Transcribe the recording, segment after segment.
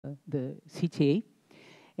the CTA.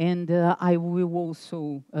 And I will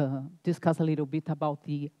also discuss a little bit about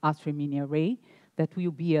the ASTRI mini array that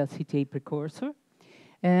will be a CTA precursor.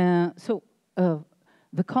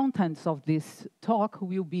 The contents of this talk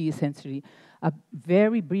will be essentially a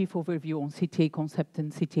very brief overview on CTA concept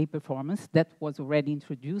and CTA performance that was already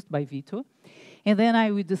introduced by Vito. And then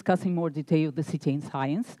I will discuss in more detail the CTA in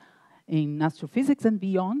science, in astrophysics and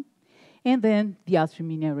beyond, and then the ASTRI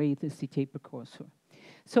mini array, the CTA precursor.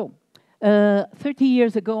 So, 30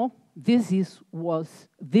 years ago, this was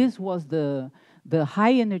the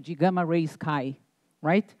high energy gamma ray sky,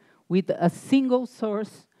 right? With a single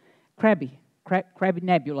source Crab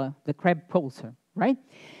nebula, the Crab pulsar, right?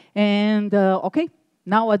 And okay,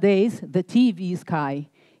 nowadays the TV sky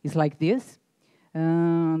is like this.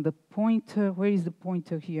 The pointer, where is the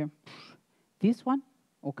pointer here? This one?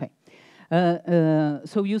 Okay.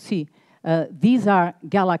 So you see, these are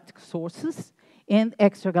galactic sources and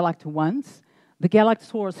extragalactic ones. The galactic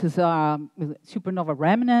sources are supernova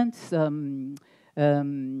remnants,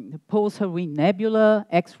 pulsar ring nebula,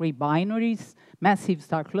 X-ray binaries, massive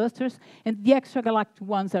star clusters, and the extragalactic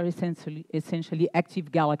ones are essentially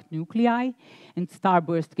active galactic nuclei and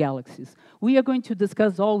starburst galaxies. We are going to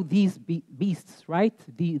discuss all these beasts, right?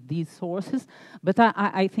 These sources, but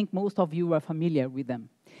I think most of you are familiar with them.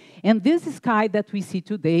 And this sky that we see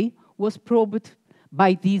today was probed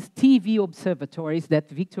by these TV observatories that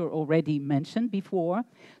Victor already mentioned before.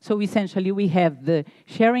 So essentially we have the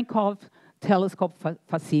Cherenkov telescope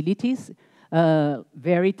facilities,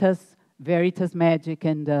 Veritas, Magic,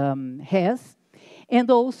 and HES, and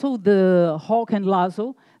also the Hawk and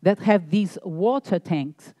Lazo that have these water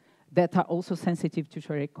tanks that are also sensitive to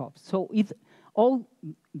Cherenkov. So all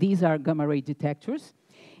these are gamma ray detectors.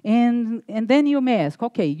 And then you may ask,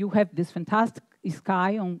 okay, you have this fantastic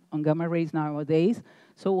sky on gamma rays nowadays,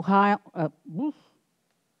 so how,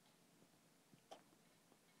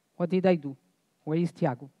 what did I do? Where is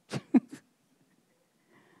Tiago?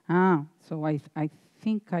 So I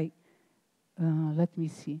think let me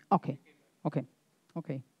see. Okay.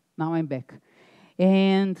 Now I'm back.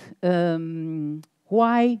 And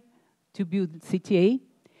why to build CTA?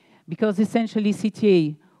 Because essentially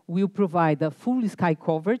CTA will provide a full sky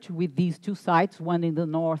coverage with these two sites, one in the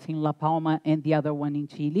north in La Palma and the other one in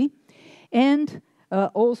Chile, and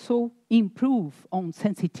also improve on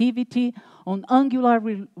sensitivity, on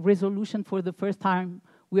angular resolution. For the first time,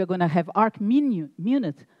 we are going to have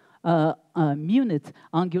arc-minute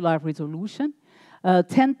angular resolution,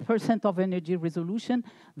 10% of energy resolution,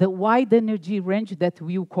 the wide energy range that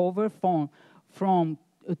we'll cover from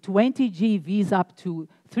 20 GeVs up to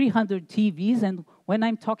 300 TeVs, and when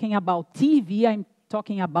I'm talking about TeV, I'm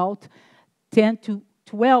talking about 10 to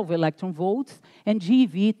 12 electron volts, and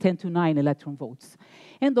GeV 10 to 9 electron volts.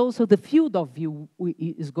 And also the field of view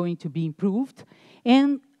is going to be improved,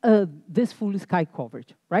 and this full sky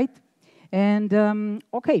coverage, right? And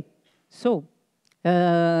okay, so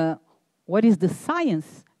what is the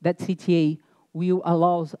science that CTA will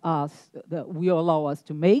allow us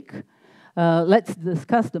to make? Let's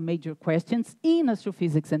discuss the major questions in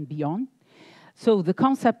astrophysics and beyond. So the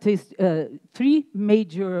concept is three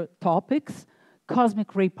major topics: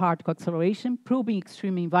 cosmic ray particle acceleration, probing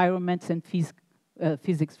extreme environments, and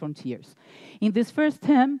physics frontiers. In this first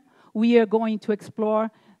term, we are going to explore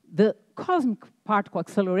the cosmic particle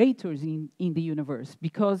accelerators in the universe,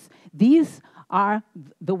 because these are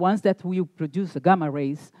the ones that will produce the gamma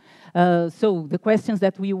rays. So the questions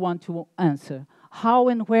that we want to answer: how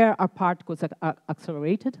and where are particles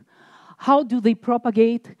accelerated? How do they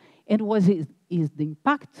propagate? And what is the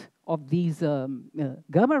impact of these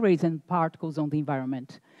gamma rays and particles on the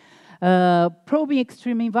environment? Probing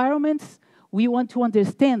extreme environments, we want to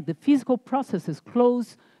understand the physical processes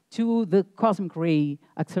close to the cosmic ray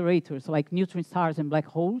accelerators, like neutron stars and black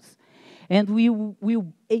holes. And we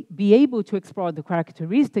will be able to explore the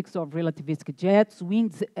characteristics of relativistic jets,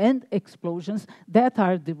 winds, and explosions that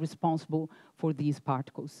are responsible for these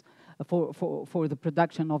particles, for the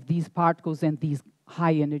production of these particles and these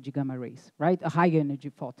high-energy gamma rays, right? High-energy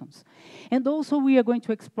photons. And also, we are going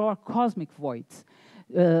to explore cosmic voids.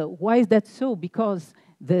 Why is that so? Because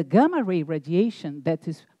the gamma ray radiation that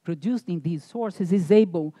is produced in these sources is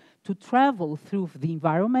able to travel through the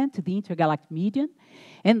environment, the intergalactic medium,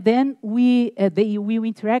 and then they will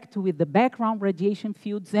interact with the background radiation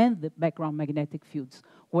fields and the background magnetic fields.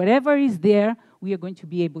 Whatever is there, we are going to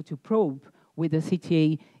be able to probe with the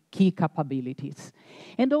CTA key capabilities.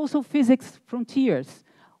 And also physics frontiers.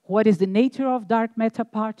 What is the nature of dark matter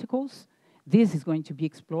particles? This is going to be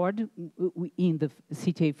explored in the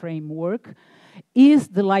CTA framework. Is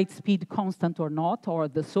the light speed constant or not, or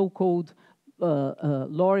the so-called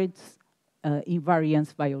Lorentz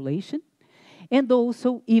invariance violation, and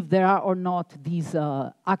also if there are or not these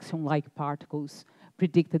axion-like particles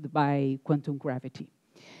predicted by quantum gravity.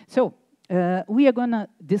 So we are going to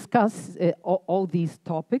discuss all these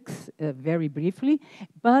topics very briefly,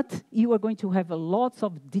 but you are going to have lots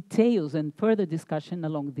of details and further discussion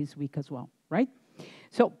along this week as well, right?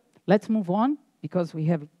 So let's move on, because we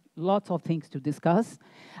have lots of things to discuss.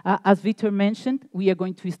 As Victor mentioned, we are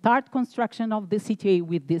going to start construction of the CTA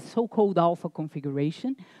with this so-called alpha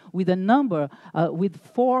configuration, with a number, with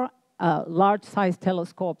 4 large-sized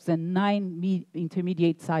telescopes and 9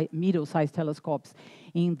 middle-sized telescopes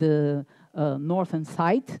in the northern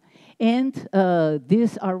site, and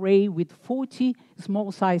this array with 40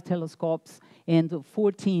 small-sized telescopes and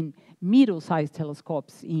 14 middle-sized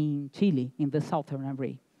telescopes in Chile, in the southern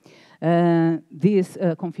array. This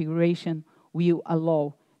configuration will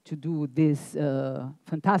allow to do this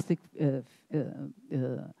fantastic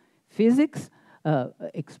physics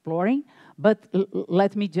exploring, but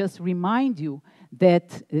let me just remind you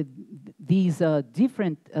that these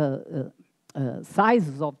different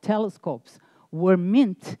sizes of telescopes were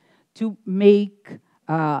meant to make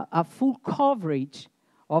a full coverage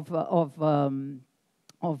of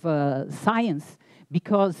science,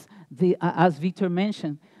 because as Victor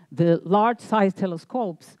mentioned, the large-size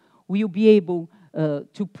telescopes will be able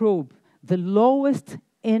to probe the lowest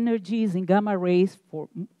energies in gamma rays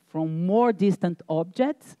from more distant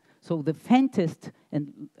objects, so the faintest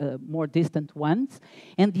and more distant ones,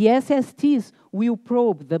 and the SSTs will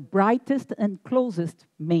probe the brightest and closest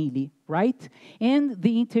mainly, right? And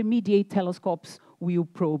the intermediate telescopes will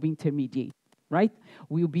probe intermediate, right?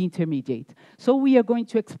 Will be intermediate. So we are going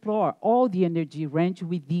to explore all the energy range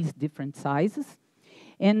with these different sizes.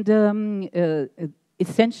 And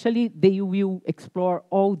essentially, they will explore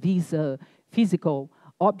all these physical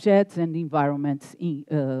objects and environments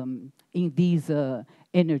in these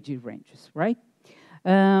energy ranges, right?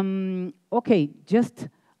 Okay, just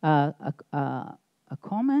a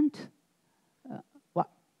comment.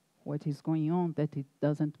 What is going on that it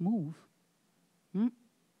doesn't move?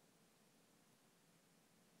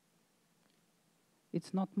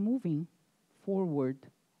 It's not moving forward.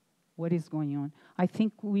 What is going on? I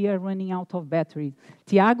think we are running out of battery.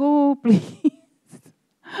 Tiago, please.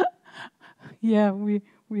 Yeah, we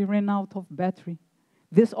ran out of battery.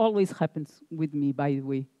 This always happens with me, by the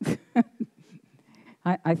way.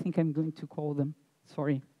 I think I'm going to call them.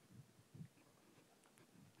 Sorry.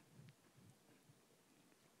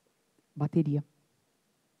 Bateria.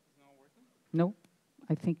 It's not working? No,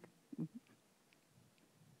 I think.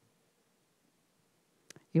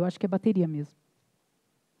 Eu acho que é bateria mesmo.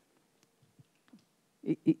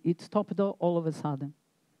 It stopped all of a sudden.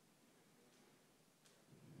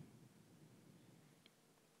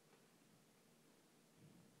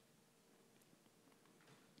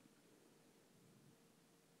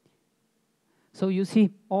 So you see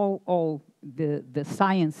all the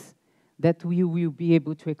science that we will be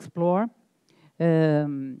able to explore,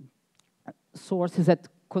 sources at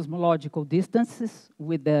cosmological distances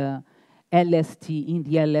with the LST in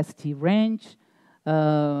the LST range,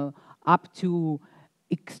 up to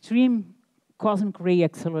extreme cosmic ray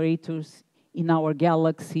accelerators in our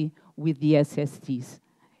galaxy with the SSTs.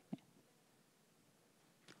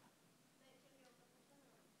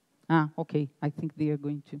 Okay, I think they are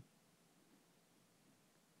going to.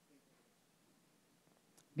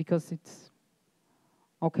 Because it's,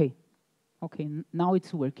 okay, now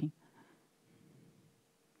it's working.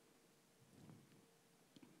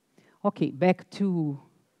 Okay, back to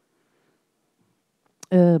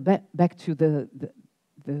the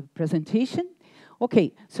presentation.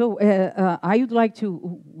 Okay, so I would like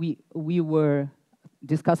to, we were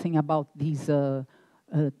discussing about these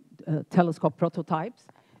telescope prototypes.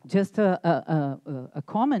 Just a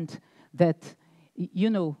comment that, you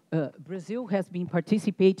know, Brazil has been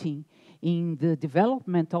participating in the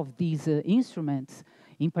development of these instruments.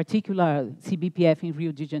 In particular, CBPF in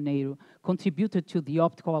Rio de Janeiro contributed to the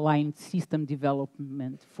optical aligned system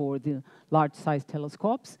development for the large-size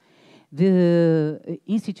telescopes. The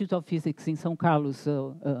Institute of Physics in São Carlos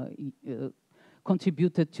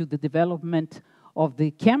contributed to the development of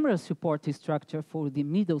the camera support structure for the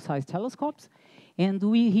middle-sized telescopes. And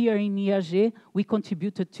we here in IAG, we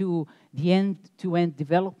contributed to the end-to-end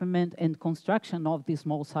development and construction of the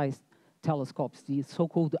small-sized telescopes, the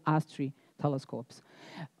so-called ASTRI telescopes.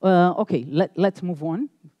 Okay, let's move on.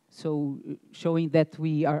 So showing that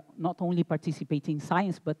we are not only participating in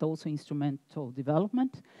science, but also instrumental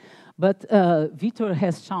development. But Victor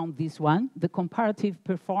has shown this one, the comparative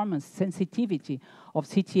performance sensitivity of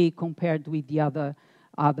CTA compared with the other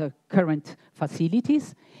other current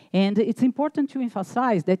facilities. And it's important to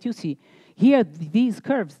emphasize that you see here these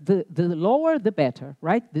curves, the lower the better,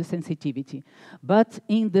 right? The sensitivity. But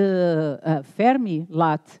in the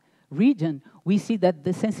Fermi-Lat region, we see that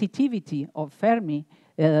the sensitivity of Fermi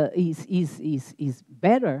is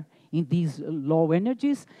better in these low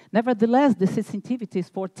energies. Nevertheless, the sensitivity is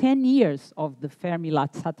for 10 years of the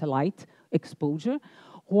Fermi-Lat satellite exposure,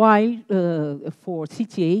 while for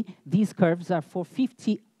CTA, these curves are for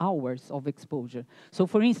 50 hours of exposure. So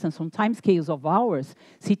for instance, on time scales of hours,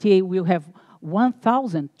 CTA will have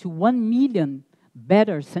 1,000 to 1 million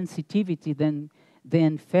better sensitivity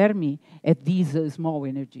than Fermi at these small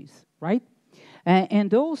energies, right?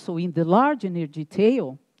 And also in the large energy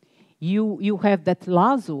tail, you have that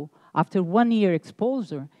LASO, after 1 year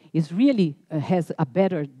exposure, is really has a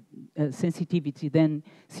better sensitivity than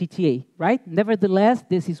CTA, right? Nevertheless,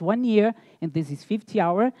 this is 1 year and this is 50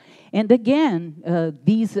 hours. And again,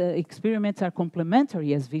 these experiments are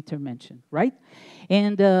complementary, as Victor mentioned, right?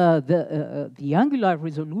 And the angular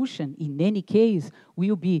resolution, in any case,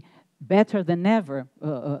 will be better than ever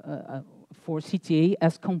for CTA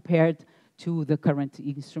as compared to the current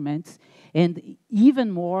instruments, and even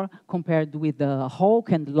more compared with the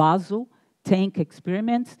Hawk and LASO tank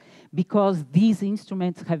experiments, because these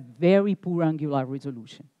instruments have very poor angular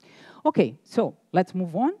resolution. Okay, so let's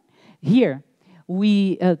move on. Here,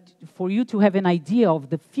 for you to have an idea of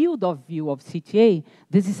the field of view of CTA,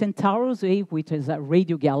 this is Centaurus A, which is a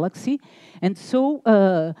radio galaxy. And so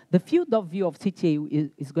the field of view of CTA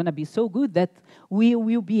is going to be so good that we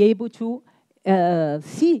will be able to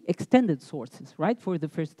see extended sources, right, for the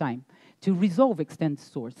first time, to resolve extended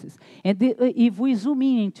sources. And if we zoom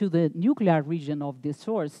in into the nuclear region of the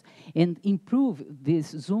source and improve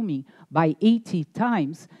this zooming by 80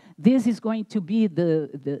 times, this is going to be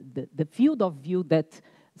the field of view that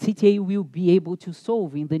CTA will be able to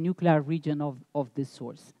solve in the nuclear region of the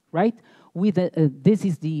source, right? With this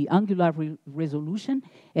is the angular resolution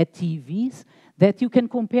at TeVs that you can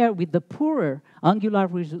compare with the poorer angular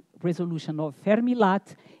resolution of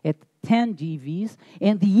Fermi-Lat at 10 GeVs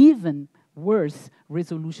and the even worse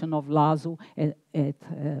resolution of LASO at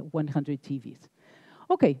 100 TeVs.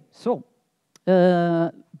 Okay, so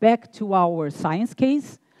back to our science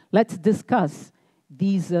case. Let's discuss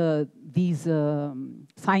these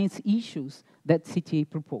science issues that CTA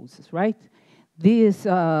proposes, right? This,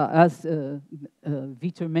 as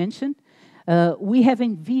Victor mentioned, we have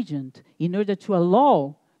envisioned, in order to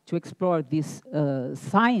allow to explore this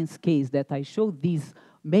science case that I showed, these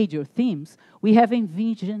major themes, we have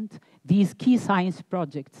envisioned these key science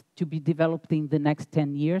projects to be developed in the next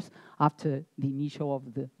 10 years after the initial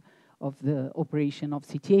of the operation of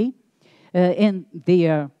CTA. And they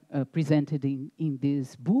are presented in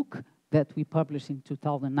this book that we published in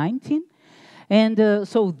 2019. And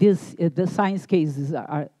so the science cases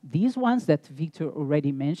are these ones that Victor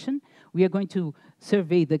already mentioned. We are going to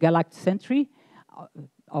survey the galactic century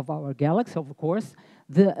of our galaxy, of course.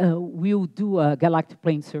 We'll do a galactic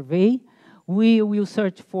plane survey. We will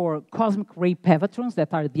search for cosmic ray pevatrons,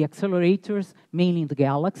 that are the accelerators mainly in the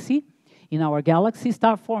galaxy. In our galaxy,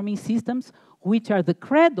 star-forming systems, which are the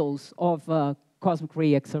cradles of cosmic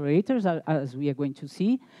ray accelerators, as we are going to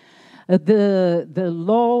see.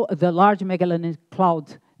 The large Magellanic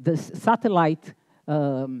Cloud, the satellite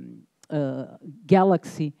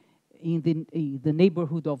galaxy in the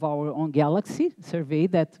neighborhood of our own galaxy survey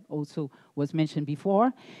that also was mentioned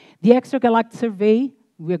before. The extragalactic survey,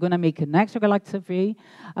 we're going to make an extragalactic survey.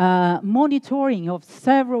 Monitoring of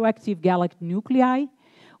several active galactic nuclei.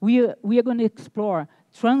 We are going to explore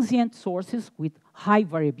transient sources with high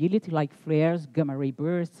variability, like flares, gamma ray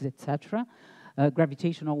bursts, etc.,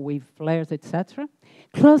 gravitational wave flares, etc.,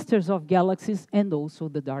 clusters of galaxies, and also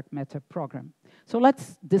the dark matter program. So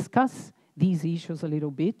let's discuss these issues a little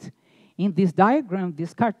bit. In this diagram,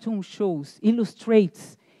 this cartoon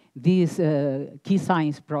illustrates this key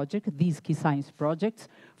science project, these key science projects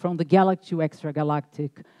from the galactic to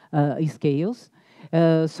extragalactic scales.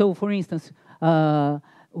 So for instance,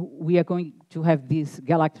 we are going to have this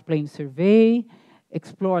galactic plane survey,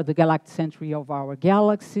 explore the galactic century of our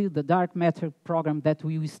galaxy, the dark matter program that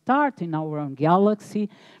we will start in our own galaxy,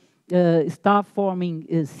 start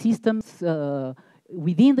forming systems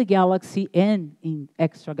within the galaxy and in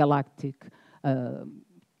extragalactic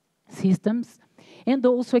systems, and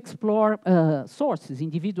also explore sources,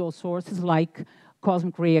 individual sources like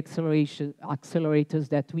cosmic ray accelerators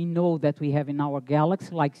that we know that we have in our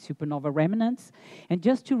galaxy, like supernova remnants. And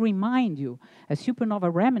just to remind you, a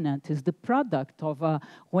supernova remnant is the product of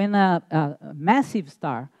when a massive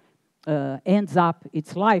star ends up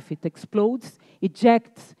its life, it explodes,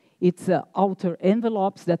 ejects It's outer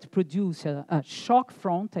envelopes that produce a shock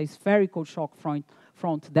front, a spherical shock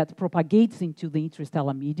front that propagates into the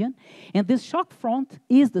interstellar medium. And this shock front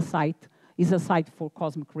is a site for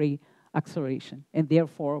cosmic ray acceleration, and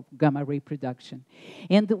therefore gamma ray production.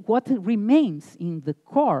 And what remains in the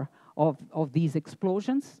core of these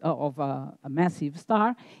explosions of a massive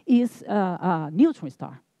star is a neutron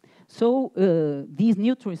star. So these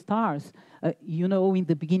neutron stars, you know, in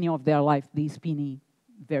the beginning of their life, they spinning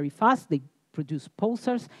very fast. They produce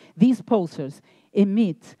pulsars. These pulsars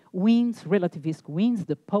emit winds, relativistic winds,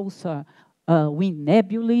 the pulsar wind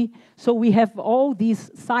nebulae. So we have all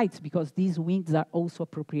these sites because these winds are also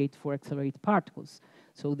appropriate for accelerated particles.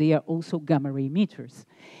 So they are also gamma ray emitters.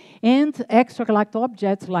 And extragalactic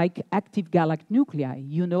objects like active galactic nuclei.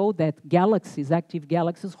 You know that galaxies, active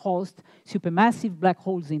galaxies, host supermassive black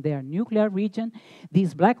holes in their nuclear region.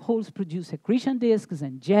 These black holes produce accretion disks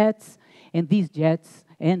and jets, and these jets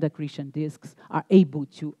and accretion disks are able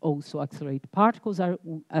to also accelerate particles,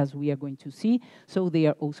 as we are going to see. So they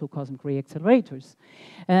are also cosmic ray accelerators.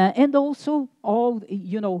 And also all,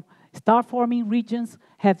 you know, star-forming regions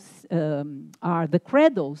are the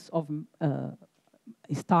cradles of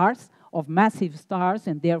stars, of massive stars,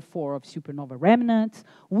 and therefore of supernova remnants,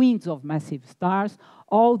 winds of massive stars,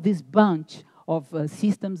 all this bunch of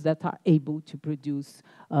systems that are able to produce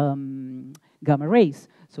gamma rays.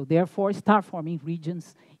 So therefore, star-forming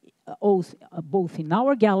regions, also, both in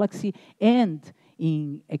our galaxy and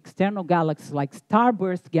in external galaxies like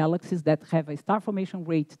starburst galaxies that have a star formation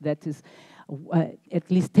rate that is at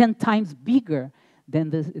least 10 times bigger than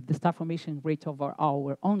the star formation rate of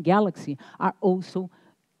our own galaxy, are also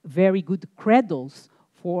very good cradles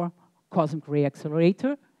for cosmic ray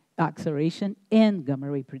acceleration and gamma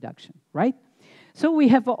ray production, right? So we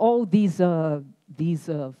have all these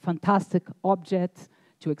fantastic objects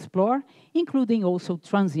to explore, including also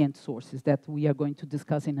transient sources that we are going to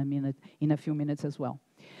discuss in a few minutes as well.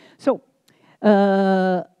 So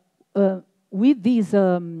with these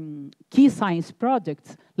key science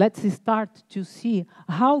projects, let's start to see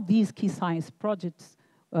how these key science projects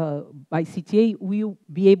by CTA will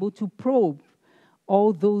be able to probe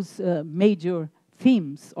all those major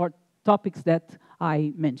themes or topics that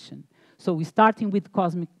I mentioned. So we're starting with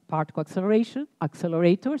cosmic particle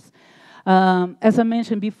accelerators. As I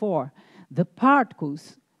mentioned before, the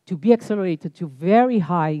particles, to be accelerated to very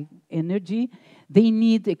high energy, they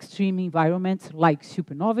need extreme environments like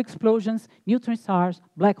supernova explosions, neutron stars,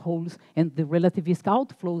 black holes, and the relativistic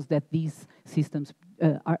outflows that these systems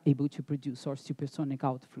are able to produce, or supersonic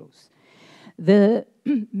outflows. The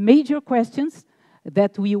major questions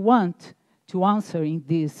that we want to answer in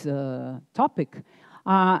this topic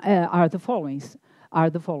are the following.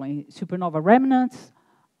 Supernova remnants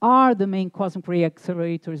are the main cosmic ray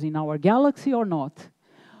accelerators in our galaxy or not?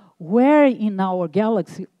 Where in our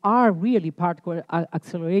galaxy are really particles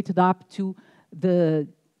accelerated up to the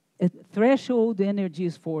threshold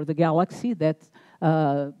energies for the galaxy that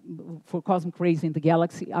for cosmic rays in the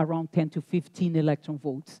galaxy around 10 to 15 electron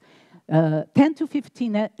volts. 10 to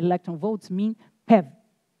 15 electron volts mean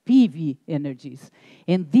PeV energies.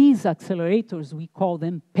 And these accelerators, we call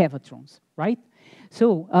them pevatrons, right?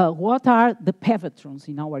 So what are the pevatrons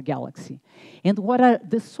in our galaxy? And what are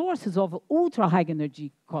the sources of ultra-high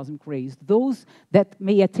energy cosmic rays? Those that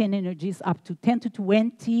may attain energies up to 10 to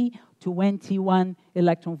 20 to 21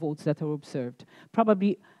 electron volts that are observed.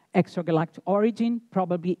 Probably extragalactic origin,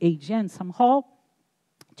 probably AGN somehow.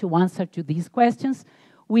 To answer to these questions,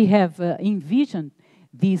 we have envisioned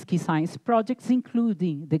these key science projects,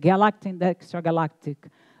 including the galactic and extragalactic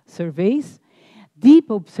surveys,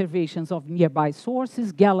 deep observations of nearby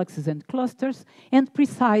sources, galaxies and clusters, and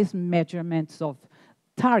precise measurements of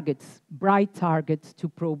targets, bright targets, to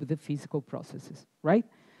probe the physical processes, right?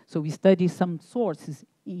 So we study some sources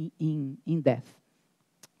in depth.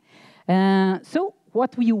 So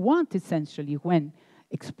what we want, essentially, when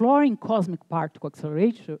exploring cosmic particle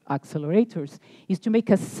accelerators is to make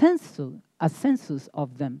a census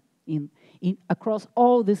of them across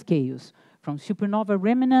all the scales, from supernova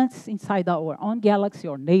remnants inside our own galaxy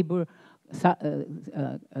or neighbor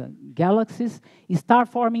galaxies,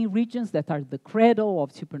 star-forming regions that are the cradle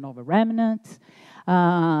of supernova remnants,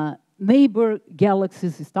 neighbor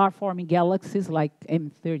galaxies, star-forming galaxies like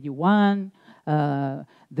M31,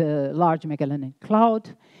 the Large Magellanic Cloud.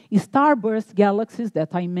 Starburst galaxies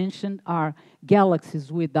that I mentioned are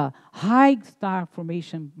galaxies with a high star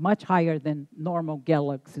formation, much higher than normal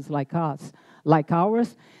galaxies like ours,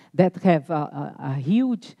 that have a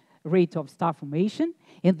huge rate of star formation,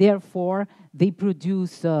 and therefore they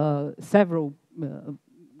produce several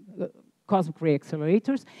cosmic ray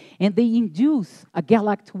accelerators, and they induce a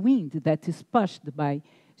galactic wind that is pushed by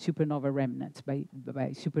supernova remnants, by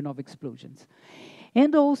supernova explosions.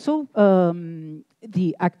 And also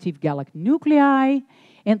the active galactic nuclei,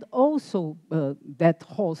 and also that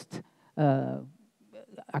host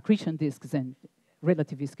accretion disks and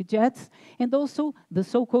relativistic jets, and also the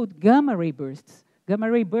so-called gamma ray bursts.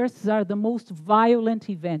 Gamma ray bursts are the most violent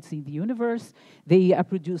events in the universe. They are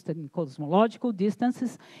produced in cosmological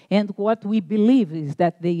distances, and what we believe is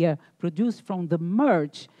that they are produced from the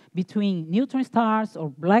merge between neutron stars or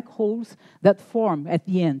black holes that form, at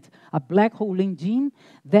the end, a black hole engine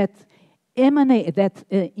that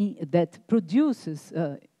produces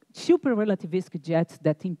super relativistic jets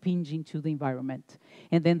that impinge into the environment.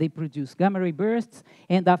 And then they produce gamma ray bursts,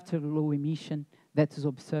 and after low emission, that is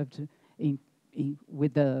observed in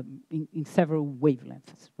several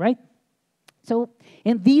wavelengths, right? So,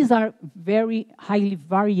 and these are very highly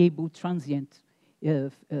variable transient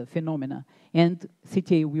phenomena, and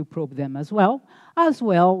CTA will probe them as well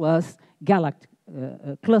as galactic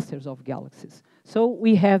clusters of galaxies. So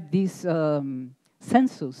we have this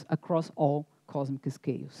census across all cosmic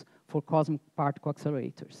scales for cosmic particle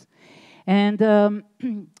accelerators. And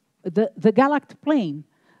the galactic plane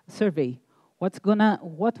survey,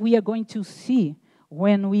 what we are going to see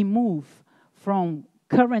when we move from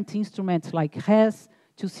current instruments like HES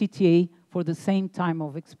to CTA for the same time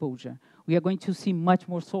of exposure. We are going to see much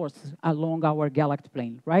more sources along our galactic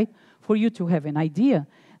plane, right? For you to have an idea,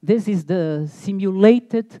 this is the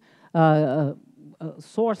simulated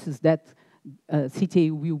sources that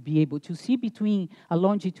CTA will be able to see between a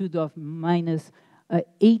longitude of minus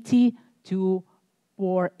 80 to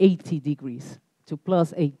 480 degrees, to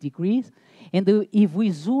plus 8 degrees. And if we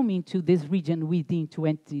zoom into this region within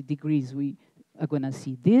 20 degrees, we are going to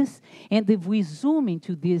see this. And if we zoom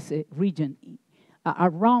into this region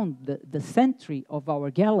around the center of our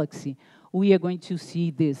galaxy, we are going to see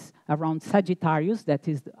this around Sagittarius, that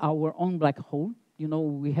is our own black hole. You know,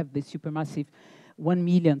 we have the supermassive 1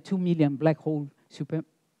 million, 2 million black hole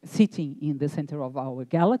sitting in the center of our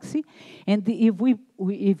galaxy. And if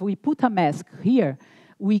we put a mask here,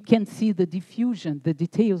 we can see the diffusion, the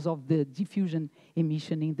details of the diffusion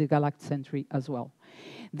emission in the galactic center as well.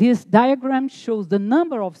 This diagram shows the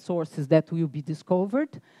number of sources that will be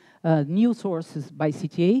discovered, new sources by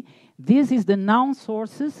CTA. This is the known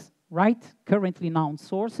sources, right? Currently known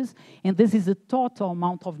sources. And this is the total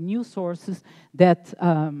amount of new sources that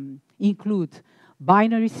include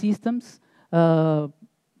binary systems,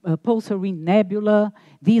 pulsar ring nebula.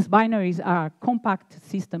 These binaries are compact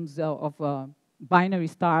systems of binary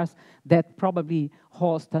stars that probably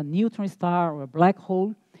host a neutron star or a black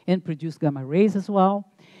hole and produce gamma rays as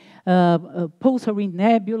well. Pulsar ring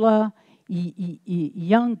nebula,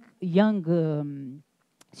 young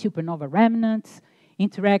supernova remnants,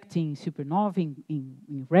 interacting supernovae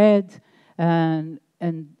in red, and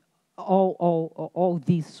all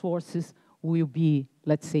these sources will be,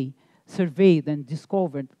 let's say, surveyed and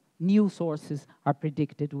discovered. New sources are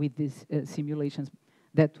predicted with these simulations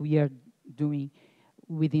that we are doing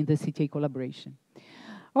within the CTA collaboration.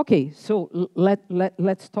 Okay, so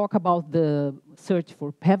let's talk about the search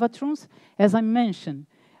for pevatrons. As I mentioned,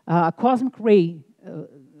 a cosmic ray,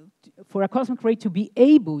 for a cosmic ray to be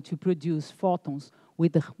able to produce photons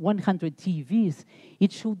with 100 TeVs,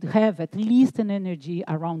 it should have at least an energy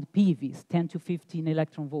around PeVs, 10 to 15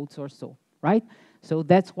 electron volts or so, right? So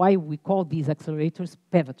that's why we call these accelerators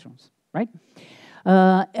pevatrons, right?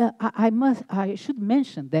 I should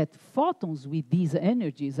mention that photons with these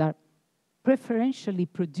energies are preferentially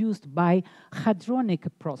produced by hadronic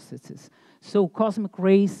processes, so cosmic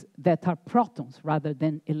rays that are protons rather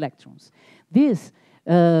than electrons. This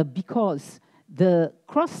because the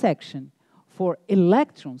cross-section for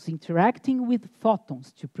electrons interacting with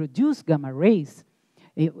photons to produce gamma rays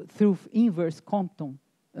through inverse Compton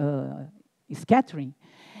scattering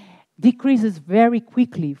decreases very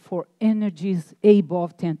quickly for energies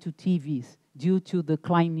above 10 to TeVs due to the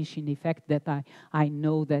Klein-Nishin effect that I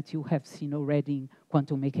know that you have seen already in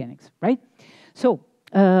quantum mechanics, right? So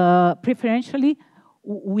preferentially,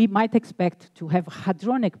 we might expect to have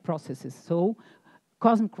hadronic processes, so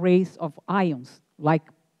cosmic rays of ions like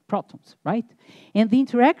protons, right? And the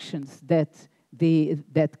interactions that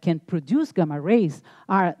can produce gamma rays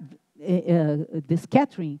are the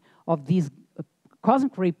scattering of these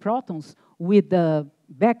cosmic ray protons with the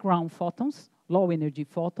background photons, low energy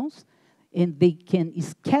photons, and they can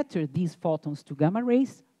scatter these photons to gamma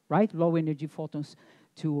rays, right? Low energy photons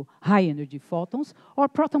to high energy photons, or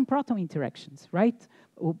proton-proton interactions, right?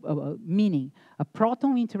 Meaning a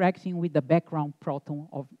proton interacting with the background proton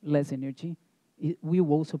of less energy it will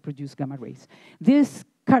also produce gamma rays. This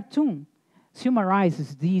cartoon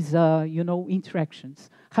summarizes these, interactions,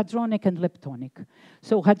 hadronic and leptonic.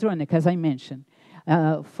 So hadronic, as I mentioned,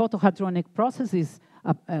 photohadronic process is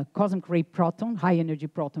a cosmic ray proton, high energy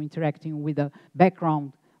proton interacting with a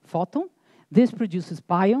background photon. This produces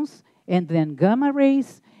pions and then gamma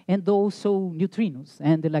rays and also neutrinos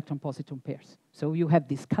and electron-positron pairs. So you have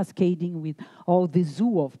this cascading with all the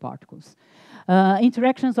zoo of particles.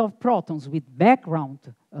 Interactions of protons with background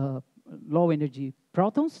low energy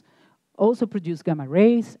protons also produce gamma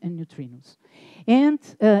rays and neutrinos. And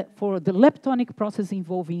for the leptonic process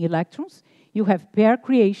involving electrons, you have pair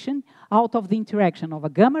creation out of the interaction of a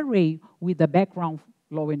gamma ray with a background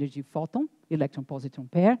low energy photon,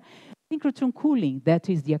 electron-positron pair. Synchrotron cooling, that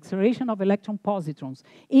is the acceleration of electron-positrons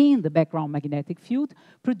in the background magnetic field,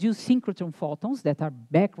 produce synchrotron photons that are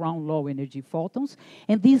background low energy photons.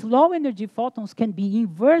 And these low energy photons can be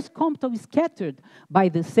inverse compactly scattered by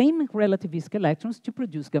the same relativistic electrons to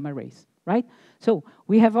produce gamma rays, right? So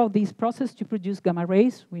we have all these processes to produce gamma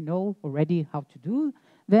rays. We know already how to do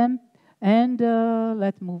them. And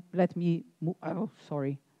let me move, oh,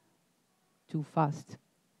 sorry, too fast.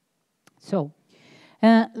 So,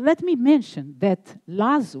 let me mention that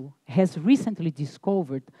LASO has recently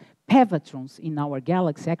discovered pevatrons in our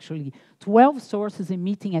galaxy, actually 12 sources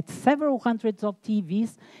emitting at several hundreds of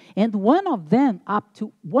TeVs, and one of them up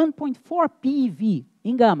to 1.4 PeV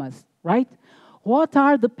in gammas, right? What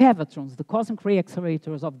are the pevatrons, the cosmic ray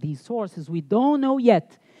accelerators of these sources? We don't know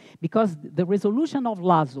yet, because the resolution of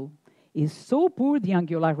LASO is so poor, the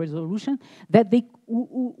angular resolution, that they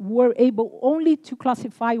were able only to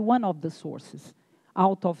classify one of the sources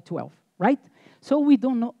out of 12, right? So we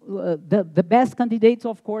don't know, the best candidates,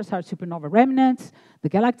 of course, are supernova remnants, the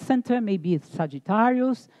galactic center, maybe it's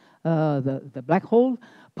Sagittarius, the black hole,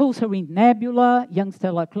 pulsar ring nebula, young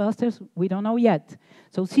stellar clusters, we don't know yet.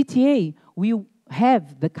 So CTA will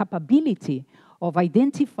have the capability of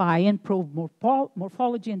identify and probe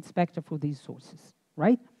morphology and spectra for these sources,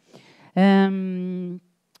 right?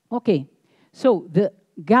 Okay, so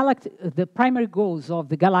the primary goals of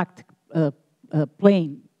the galactic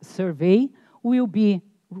plane survey will be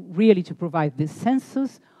really to provide the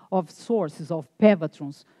census of sources of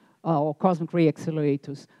pevatrons or cosmic ray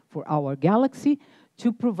accelerators for our galaxy,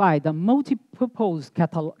 to provide a multi-purpose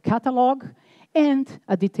catalog and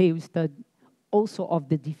a detailed study also of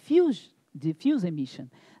the diffuse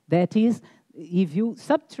emission. That is, if you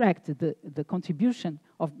subtract the contribution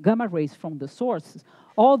of gamma rays from the sources,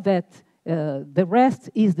 all that the rest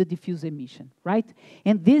is the diffuse emission, right?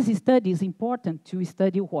 And this study is important to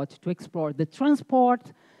study what? To explore the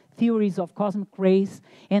transport theories of cosmic rays,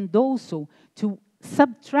 and also to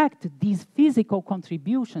subtract these physical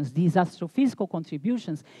contributions, these astrophysical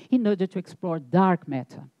contributions, in order to explore dark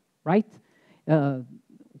matter, right?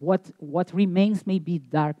 What remains may be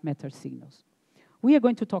dark matter signals. We are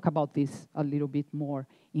going to talk about this a little bit more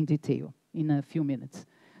in detail in a few minutes.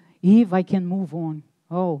 If I can move on.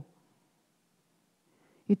 Oh.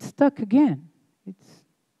 It's stuck again. It's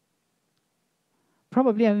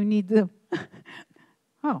probably I will need the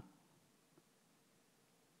oh.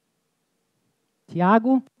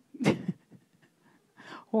 Tiago?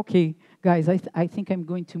 Okay, guys, I think I'm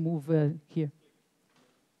going to move here.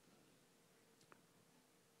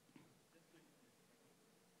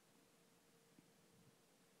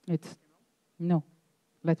 It's no.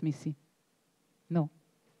 Let me see. No.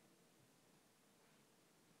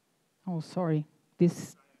 Oh, sorry.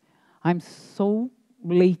 I'm so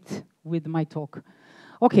late with my talk.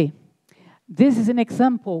 Okay, this is an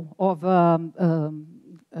example of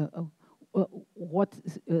what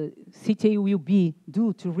CTA will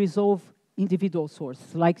do to resolve individual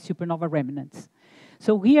sources, like supernova remnants.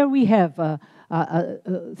 So here we have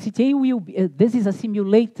CTA will be, this is a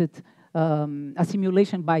simulated, a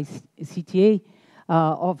simulation by CTA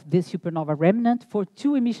of this supernova remnant for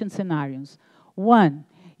two emission scenarios. One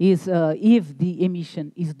is if the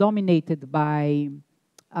emission is dominated by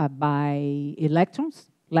electrons,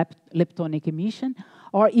 leptonic emission,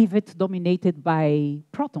 or if it's dominated by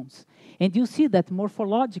protons. And you see that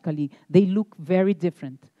morphologically, they look very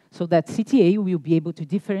different, so that CTA will be able to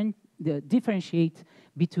differentiate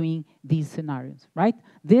between these scenarios, right?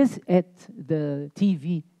 This at the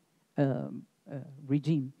TeV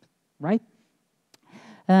regime, right?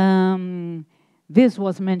 This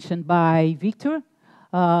was mentioned by Victor.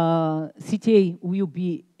 CTA will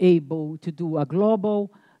be able to do a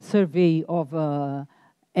global survey of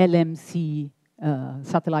LMC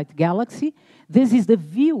satellite galaxy. This is the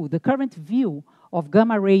view, the current view of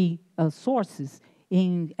gamma ray sources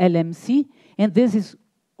in LMC, and this is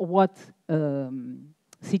what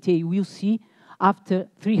CTA will see after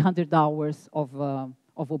 300 hours of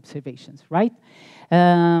observations, right?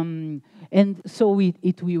 And so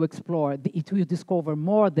it will explore, it will discover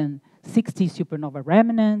more than 60 supernova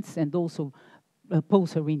remnants and also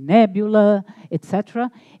pulsar-ring nebula,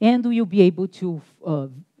 etc. And we'll be able to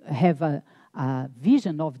have a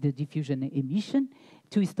vision of the diffusion emission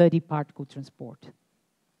to study particle transport.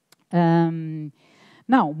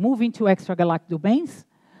 Now, moving to extragalactic domains,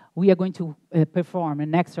 we are going to perform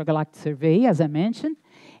an extragalactic survey, as I mentioned,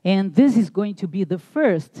 and this is going to be the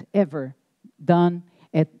first ever done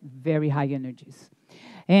at very high energies.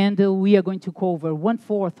 And we are going to cover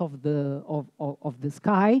 1/4 of the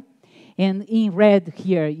sky. And in red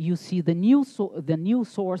here, you see the new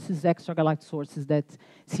sources, extragalactic sources that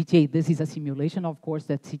CTA, this is a simulation, of course,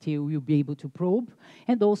 that CTA will be able to probe,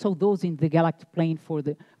 and also those in the galactic plane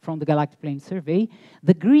from the galactic plane survey.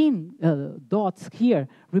 The green dots here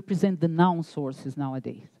represent the known sources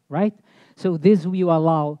nowadays, right? So this will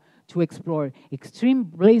allow to explore extreme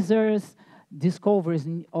blazars, discovers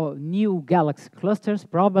new galaxy clusters,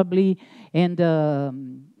 probably, and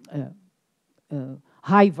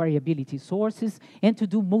high variability sources, and to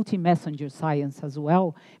do multi-messenger science as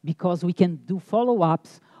well, because we can do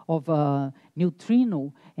follow-ups of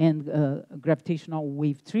neutrino and gravitational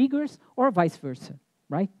wave triggers, or vice versa,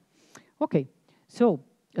 right? Okay, so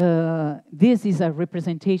this is a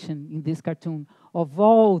representation in this cartoon of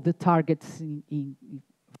all the targets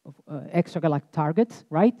extragalactic targets,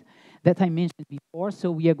 right, that I mentioned before. So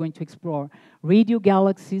we are going to explore radio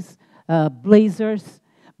galaxies, blazars.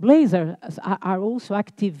 Blazars are also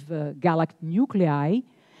active galactic nuclei,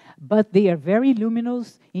 but they are very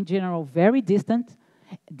luminous, in general very distant,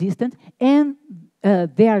 and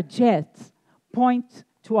their jets point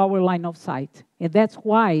to our line of sight. And that's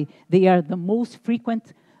why they are the most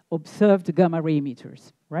frequent observed gamma ray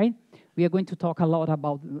emitters, right? We are going to talk a lot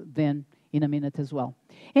about them in a minute as well.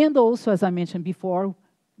 And also, as I mentioned before,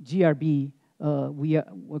 GRB,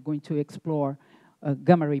 we're going to explore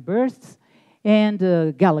gamma ray bursts, and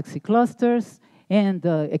galaxy clusters, and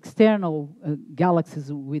external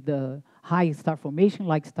galaxies with high star formation,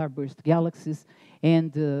 like starburst galaxies,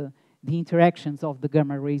 and the interactions of the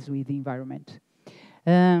gamma rays with the environment.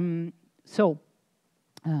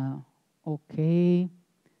 Okay.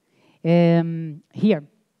 Here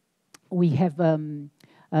we have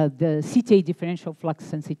the CTA differential flux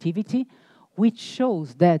sensitivity, which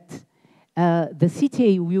shows that the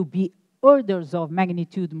CTA will be orders of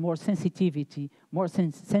magnitude more sensitive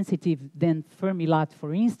than Fermi-LAT,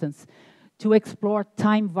 for instance, to explore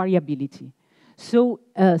time variability. So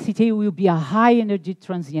CTA will be a high energy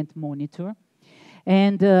transient monitor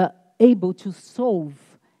and able to solve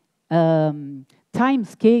time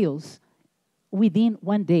scales within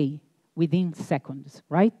 1 day, within seconds,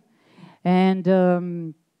 right?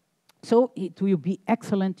 And so it will be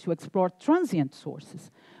excellent to explore transient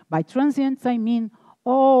sources. By transients, I mean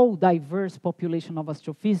all diverse population of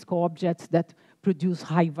astrophysical objects that produce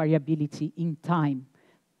high variability in time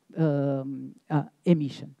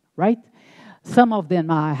emission, right? Some of them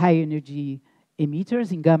are high energy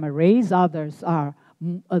emitters in gamma rays, others are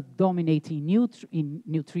dominating in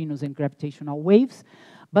neutrinos and gravitational waves,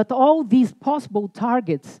 but all these possible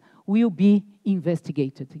targets will be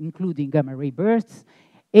investigated, including gamma ray bursts,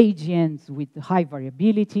 AGNs with high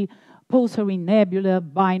variability, pulsar-ring nebula,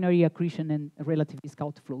 binary accretion, and relativistic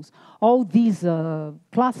outflows. All these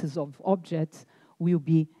classes of objects will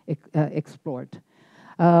be explored.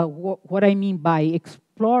 What I mean by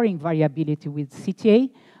exploring variability with CTA,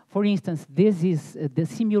 for instance, this is the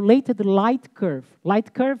simulated light curve.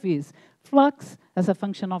 Light curve is flux as a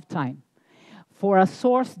function of time. For a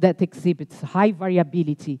source that exhibits high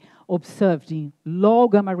variability observed in low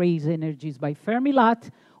gamma rays energies by Fermi-LAT,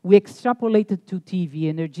 we extrapolated to TeV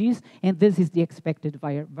energies, and this is the expected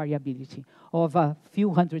variability of a few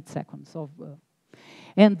hundred seconds.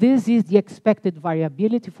 And this is the expected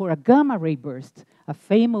variability for a gamma ray burst, a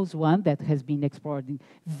famous one that has been explored in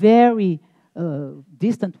very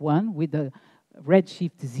distant one with the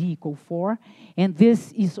redshift z = 4. And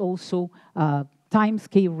this is also time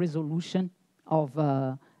scale resolution of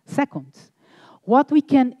seconds. What we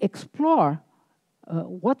can explore,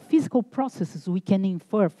 what physical processes we can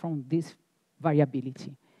infer from this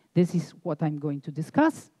variability. This is what I'm going to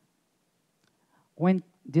discuss when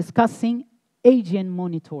discussing AGN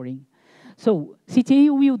monitoring. So CTA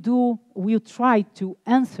will try to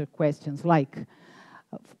answer questions like,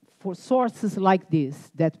 for sources like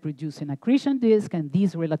this that produce an accretion disk and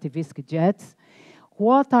these relativistic jets,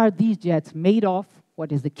 what are these jets made of?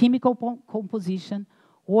 What is the chemical composition?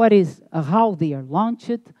 What is how they are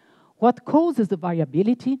launched? What causes the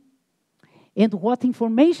variability? and what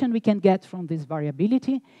information we can get from this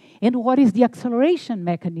variability, and what is the acceleration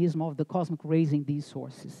mechanism of the cosmic rays in these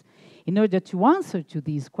sources. In order to answer to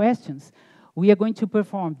these questions, we are going to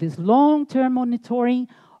perform this long-term monitoring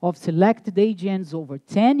of selected AGNs over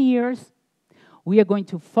 10 years. We are going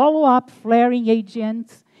to follow up flaring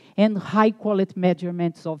AGNs and high-quality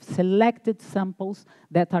measurements of selected samples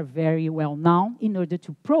that are very well known in order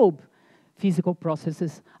to probe physical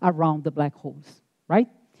processes around the black holes, right?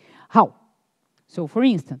 How? So, for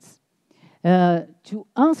instance, to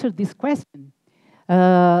answer this question,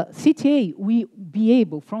 CTA will be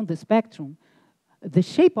able, from the spectrum, the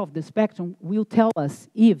shape of the spectrum will tell us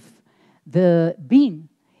if the beam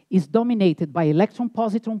is dominated by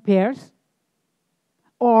electron-positron pairs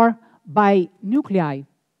or by nuclei,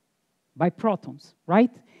 by protons,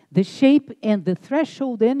 right? The shape and the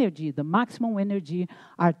threshold energy, the maximum energy,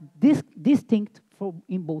 are distinct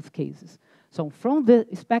in both cases. So from the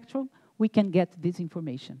spectrum, we can get this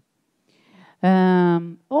information.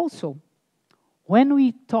 Also, when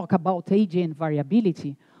we talk about AGN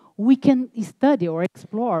variability, we can study or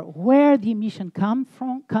explore where the emission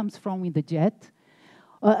comes from in the jet,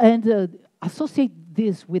 and associate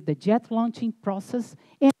this with the jet launching process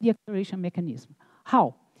and the acceleration mechanism.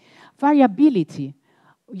 How? Variability,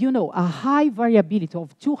 you know, a high variability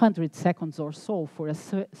of 200 seconds or so for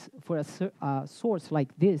a source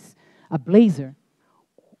like this, a blazer,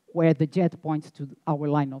 where the jet points to our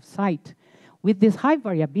line of sight. With this high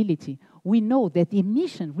variability, we know that the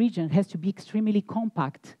emission region has to be extremely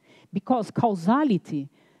compact, because causality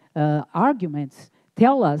arguments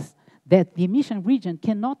tell us that the emission region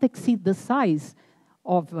cannot exceed the size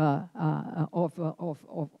of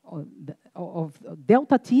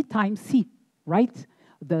delta T times C, right?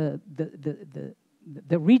 The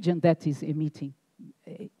region that is emitting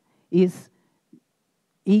is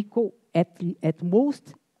equal, at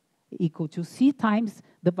most, equal to C times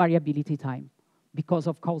the variability time because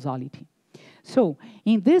of causality. So,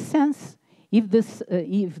 in this sense, if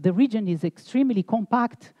the region is extremely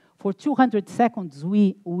compact, for 200 seconds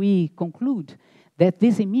we conclude that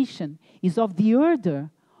this emission is of the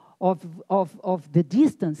order of the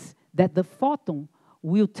distance that the photon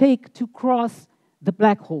will take to cross the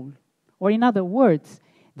black hole. Or in other words,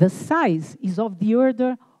 the size is of the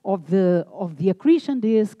order of the accretion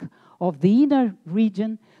disk, of the inner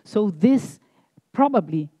region. So this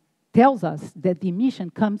probably tells us that the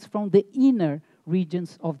emission comes from the inner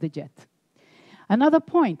regions of the jet. Another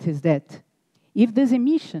point is that if this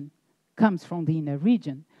emission comes from the inner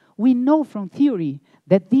region, we know from theory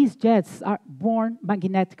that these jets are born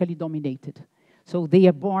magnetically dominated. So they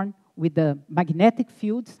are born with the magnetic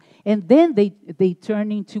fields, and then they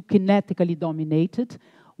turn into kinetically dominated,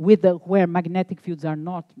 with where magnetic fields are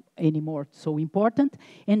not anymore so important,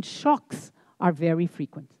 and shocks are very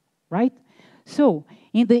frequent, right? So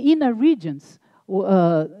in the inner regions,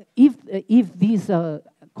 if these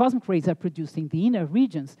cosmic rays are produced in the inner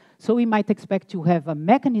regions, so we might expect to have a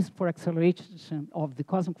mechanism for acceleration of the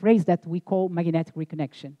cosmic rays that we call magnetic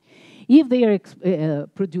reconnection. If they are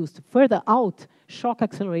produced further out, shock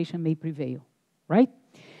acceleration may prevail, right?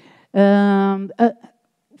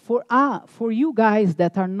 For you guys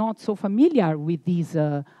that are not so familiar with these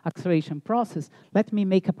acceleration process, let me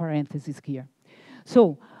make a parenthesis here.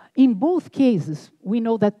 So, in both cases, we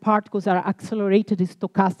know that particles are accelerated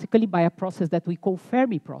stochastically by a process that we call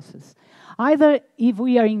Fermi process. Either if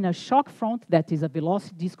we are in a shock front, that is a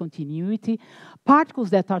velocity discontinuity, particles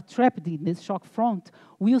that are trapped in this shock front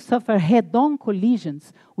will suffer head-on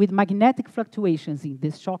collisions with magnetic fluctuations in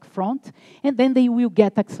this shock front, and then they will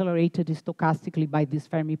get accelerated stochastically by this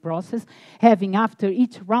Fermi process, having after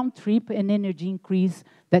each round trip an energy increase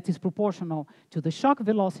that is proportional to the shock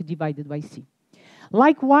velocity divided by c.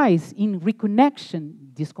 Likewise, in reconnection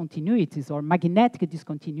discontinuities or magnetic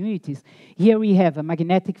discontinuities, here we have a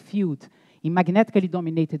magnetic field in magnetically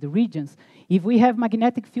dominated regions. If we have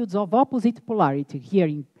magnetic fields of opposite polarity, here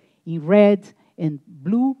in red and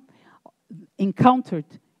blue,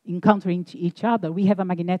 encountering each other, we have a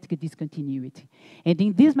magnetic discontinuity. And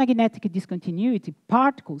in this magnetic discontinuity,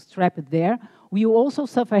 particles trapped there will also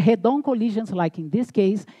suffer head-on collisions, like in this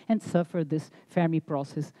case, and suffer this Fermi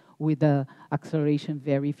process with the acceleration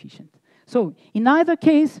very efficient. So in either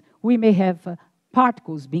case, we may have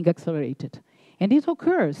particles being accelerated. And it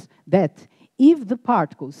occurs that if the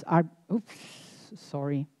particles are,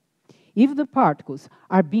 if the particles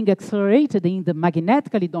are being accelerated in the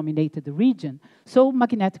magnetically dominated region, so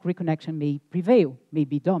magnetic reconnection may prevail, may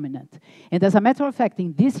be dominant. And as a matter of fact,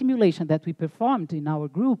 in this simulation that we performed in our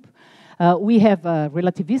group, we have a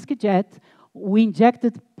relativistic jet we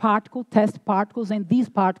injected test particles, and these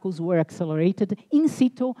particles were accelerated in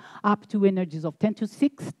situ up to energies of 10 to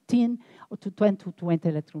 16 or to 20 to 20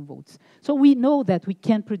 electron volts. So we know that we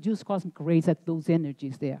can produce cosmic rays at those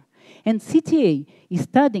energies there. And CTA is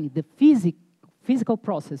studying the physical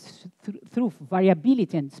process through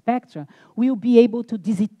variability and spectra. We'll be able to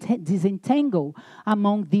disentangle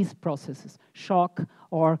among these processes, shock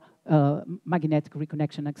or magnetic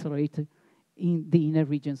reconnection accelerator in the inner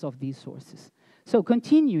regions of these sources. So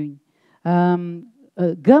continuing,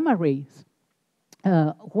 gamma rays,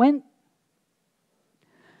 when,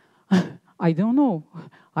 I don't know,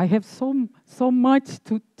 I have so much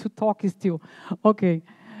to talk still. Okay,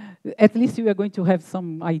 at least we are going to have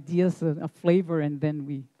some ideas, a flavor, and then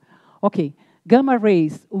we, okay. Gamma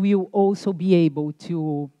rays will also be able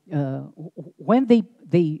to, when they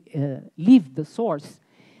leave the source,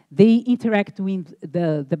 they interact with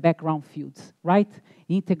the background fields, right?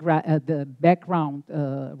 The background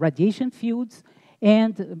radiation fields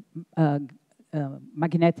and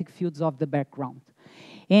magnetic fields of the background.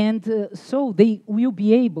 And so they will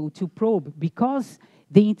be able to probe, because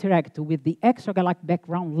they interact with the extragalactic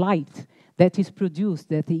background light that is produced,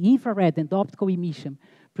 that the infrared and optical emission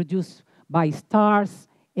produced by stars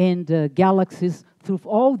and galaxies through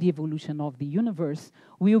all the evolution of the universe,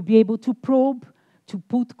 will be able to probe to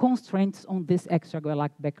put constraints on this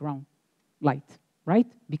extragalactic background light, right?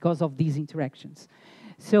 Because of these interactions.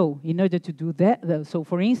 So in order to do that, so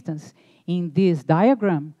for instance, in this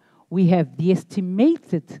diagram, we have the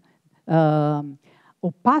estimated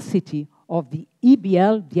opacity of the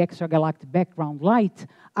EBL, the extragalactic background light,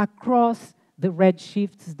 across the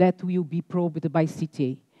redshifts that will be probed by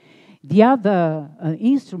CTA. The other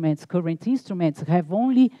instruments, current instruments, have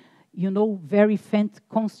only, very faint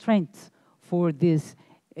constraints for this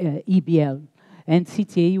EBL, and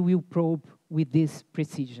CTA will probe with this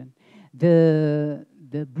precision. The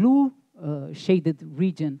blue shaded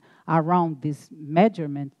region around this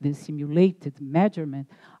measurement, this simulated measurement,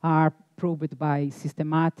 are probed by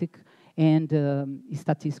systematic and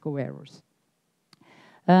statistical errors.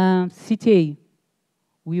 CTA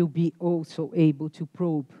will be also able to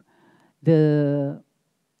probe the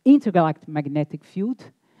intergalactic magnetic field.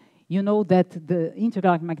 You know that the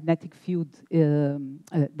intergalactic magnetic field,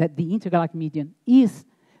 that the intergalactic medium is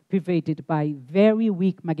pervaded by very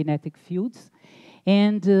weak magnetic fields.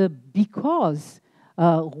 And because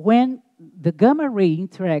when the gamma ray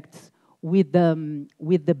interacts with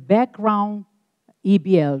the background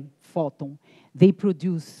EBL photon, they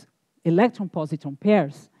produce electron-positron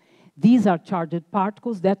pairs. These are charged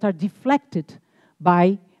particles that are deflected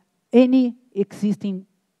by any existing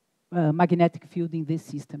magnetic field in this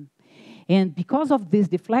system. And because of this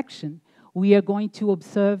deflection, we are going to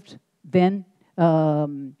observe then,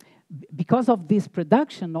 because of this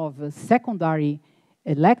production of secondary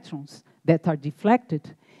electrons that are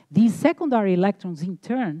deflected, these secondary electrons in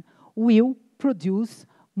turn will produce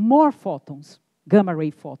more photons, gamma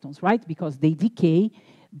ray photons, right? Because they decay,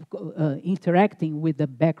 interacting with the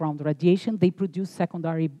background radiation, they produce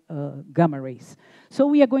secondary gamma rays. So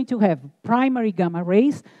we are going to have primary gamma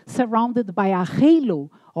rays surrounded by a halo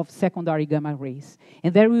of secondary gamma rays.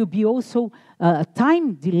 And there will be also a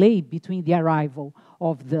time delay between the arrival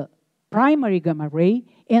of the primary gamma ray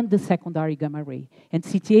and the secondary gamma ray. And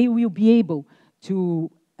CTA will be able to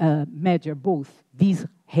measure both these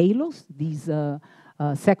halos, these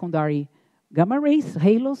secondary gamma rays,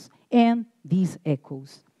 halos, and these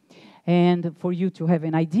echoes. And for you to have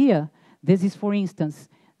an idea, this is, for instance,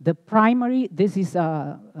 the primary, this is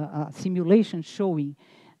a simulation showing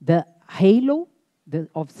the halo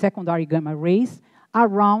of secondary gamma rays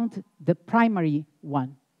around the primary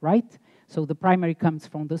one, right? So the primary comes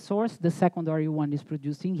from the source, the secondary one is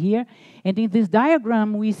producing here. And in this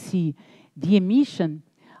diagram, we see the emission.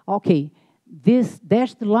 Okay, this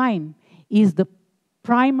dashed line is the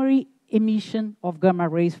primary emission of gamma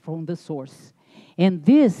rays from the source. And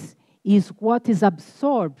this is what is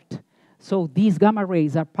absorbed. So these gamma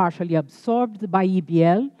rays are partially absorbed by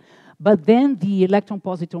EBL, but then the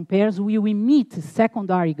electron-positron pairs will emit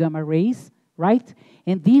secondary gamma rays, right?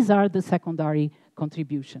 And these are the secondary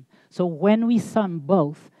contribution. So when we sum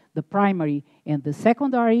both the primary and the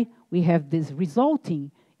secondary, we have this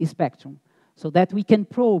resulting spectrum, so that we can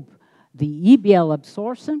probe the EBL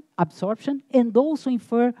absorption and also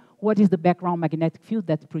infer what is the background magnetic field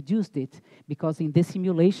that produced it, because in this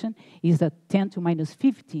simulation is a 10 to minus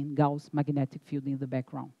 15 Gauss magnetic field in the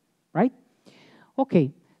background, right?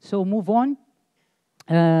 Okay, so move on.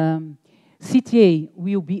 CTA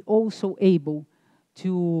will be also able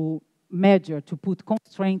to measure, to put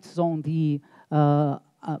constraints on the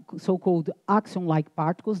so-called axion-like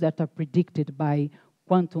particles that are predicted by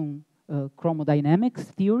quantum chromodynamics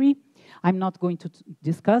theory. I'm not going to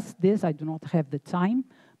discuss this, I do not have the time,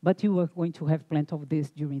 but you are going to have plenty of this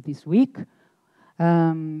during this week.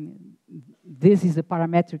 This is a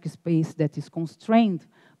parametric space that is constrained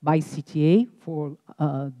by CTA for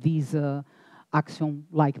these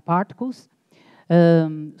axion-like particles.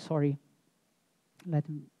 Sorry,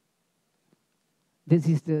 this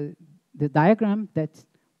is the diagram that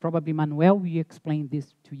probably Manuel will explain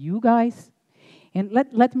this to you guys. And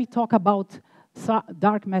let me talk about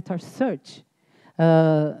dark matter search.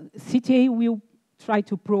 CTA will try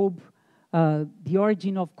to probe the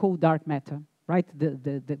origin of cold dark matter, right?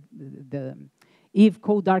 If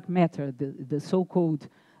cold dark matter, the so-called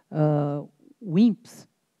WIMPs,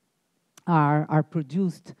 are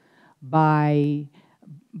produced by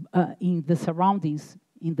in the surroundings,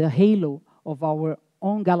 in the halo of our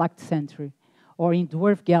own galactic center, or in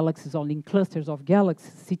dwarf galaxies, or in clusters of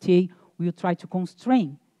galaxies, CTA will try to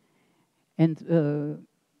constrain and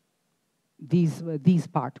these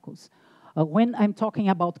particles. When I'm talking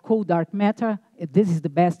about cold dark matter, this is the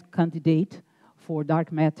best candidate for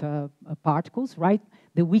dark matter particles, right?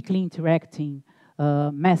 The weakly interacting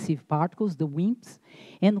massive particles, the WIMPs.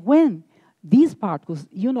 And when these particles,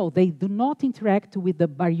 you know, they do not interact with the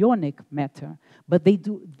baryonic matter, but they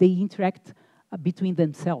interact between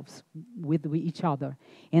themselves, with each other.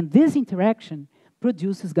 And this interaction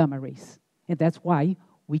produces gamma rays. And that's why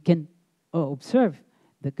we can observe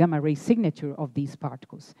the gamma ray signature of these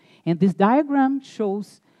particles. And this diagram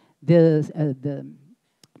shows the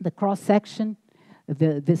cross-section,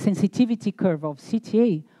 the sensitivity curve of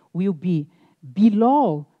CTA will be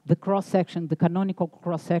below the cross-section, the canonical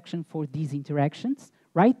cross-section for these interactions,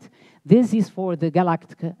 right? This is for the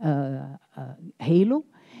galactic halo.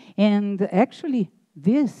 And actually,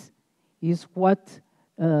 this is what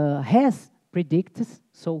has predicted,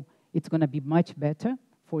 so it's going to be much better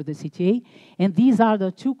for the CTA. And these are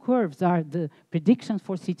the two curves, are the predictions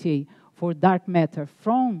for CTA for dark matter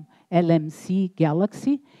from LMC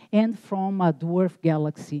galaxy and from a dwarf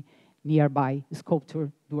galaxy nearby,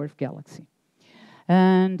 Sculptor dwarf galaxy.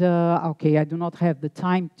 And okay, I do not have the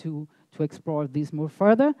time to explore this more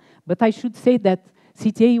further, but I should say that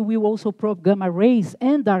CTA will also probe gamma rays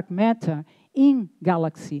and dark matter in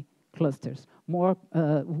galaxy clusters.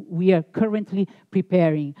 We are currently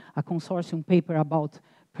preparing a consortium paper about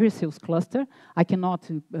Perseus cluster. I cannot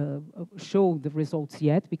show the results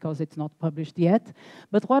yet because it's not published yet.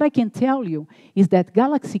 But what I can tell you is that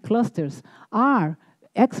galaxy clusters are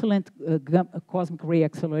excellent cosmic ray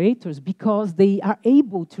accelerators because they are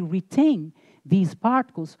able to retain these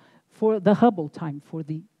particles for the Hubble time, for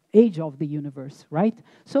the age of the universe, right?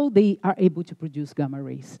 So they are able to produce gamma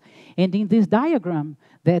rays. And in this diagram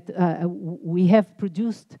that we have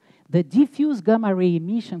produced the diffuse gamma ray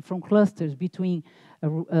emission from clusters between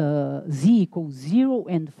Z equals 0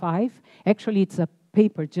 and 5. Actually, it's a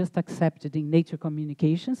paper just accepted in Nature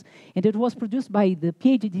Communications, and it was produced by the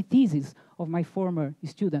PhD thesis of my former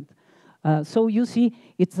student. So you see,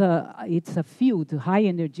 it's a field, high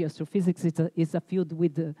energy astrophysics, it's a field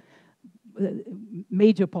with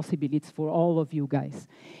major possibilities for all of you guys.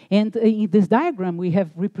 And in this diagram, we have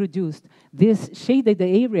reproduced this shaded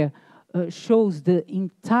area shows the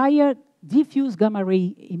entire diffuse gamma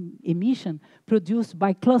ray emission produced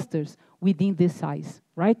by clusters within this size,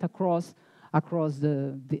 right, across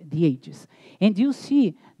the ages. And you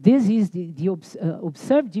see, this is the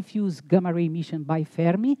observed diffuse gamma ray emission by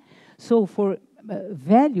Fermi. So for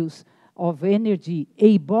values of energy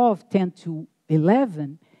above 10 to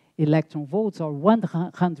 11 electron volts or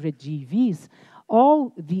 100 GeVs,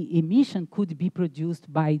 all the emission could be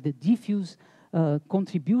produced by the diffuse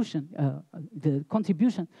contribution. The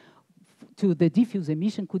contribution to the diffuse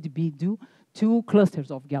emission could be due to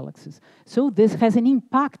clusters of galaxies. So this has an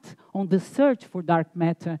impact on the search for dark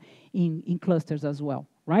matter in clusters as well,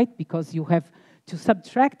 right? Because you have to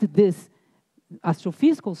subtract this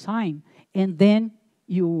astrophysical sign, and then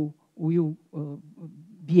you will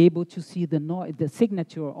be able to see the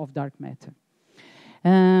signature of dark matter.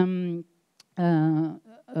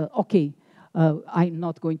 Okay, I'm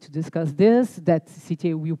not going to discuss this, that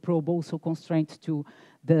CTA will probe also constraints to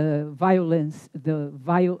the violence, the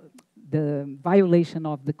violation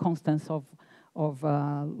of the constants of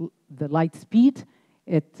the light speed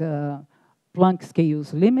at Planck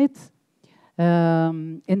scale's limits.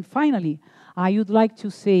 And finally, I would like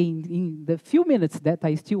to say in the few minutes that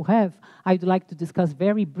I still have, I'd like to discuss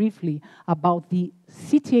very briefly about the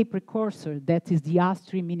CTA precursor that is the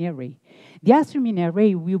ASTRI mini array. The ASTRI mini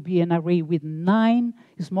array will be an array with 9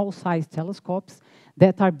 small-sized telescopes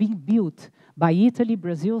that are being built by Italy,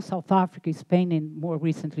 Brazil, South Africa, Spain, and more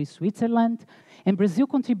recently Switzerland. And Brazil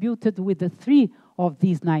contributed with the 3 of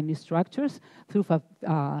these 9 structures through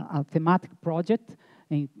a thematic project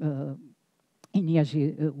in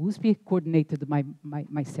IAG-USP, coordinated by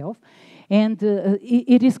myself. And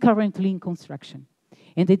it is currently in construction.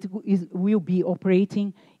 And it will be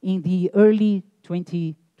operating in the early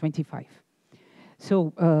 2025.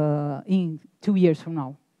 So in 2 years from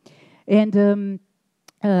now. And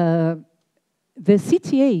the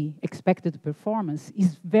CTA expected performance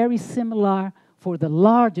is very similar for the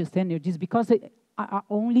largest energies because they are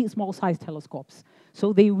only small-sized telescopes.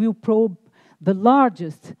 So they will probe the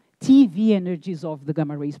largest TV energies of the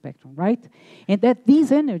gamma ray spectrum, right? And that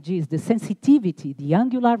these energies, the sensitivity, the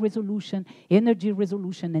angular resolution, energy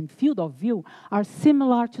resolution, and field of view are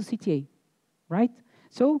similar to CTA, right?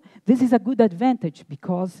 So this is a good advantage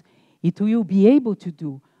because it will be able to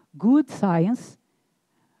do good science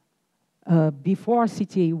before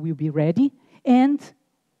CTA will be ready, and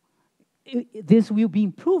this will be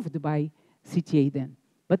improved by CTA then,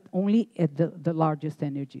 but only at the largest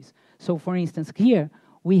energies. So for instance, here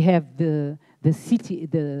we have the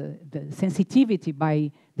sensitivity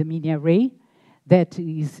by the mini array that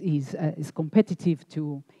is competitive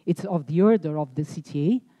to, it's of the order of the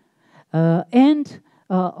CTA, and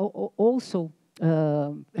also,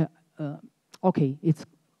 okay, it's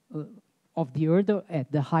of the order at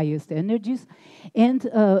the highest energies, and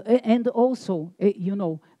also, you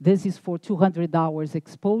know, this is for 200 hours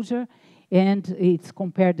exposure, and it's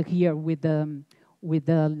compared here with the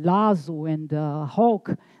LASO and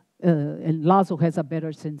HAWK, and LASO has a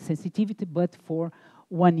better sensitivity, but for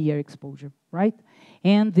 1 year exposure, right?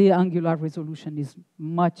 And the angular resolution is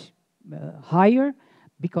much higher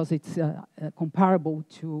because it's comparable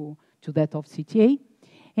to that of CTA,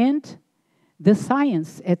 and the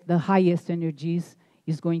science at the highest energies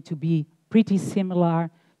is going to be pretty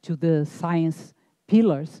similar to the science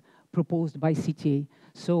pillars proposed by CTA.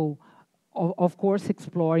 So, of course,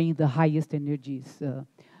 exploring the highest energies.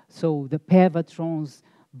 So the pevatrons,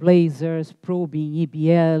 blazars, probing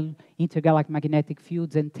EBL, intergalactic magnetic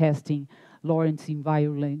fields, and testing Lorentz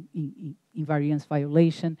invariance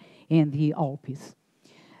violation, and the ALPS.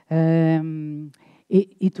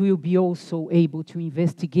 It will be also able to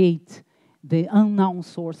investigate the unknown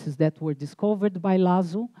sources that were discovered by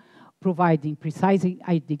LASO, providing precise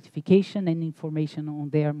identification and information on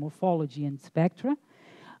their morphology and spectra.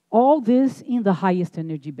 All this in the highest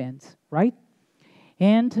energy bands, right?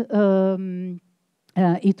 And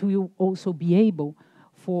it will also be able,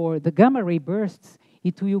 for the gamma ray bursts,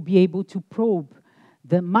 it will be able to probe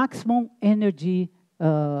the maximum energy,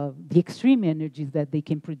 the extreme energies that they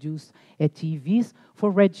can produce at TeVs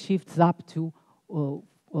for redshifts up to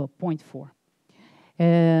 0.4.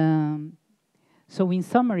 So in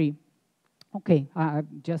summary, okay, I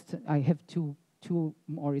have two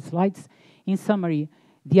more slides. In summary,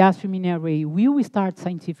 the ASTRI mini array will start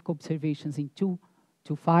scientific observations in 2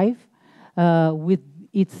 to 5. With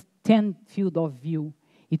its 10 field of view,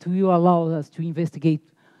 it will allow us to investigate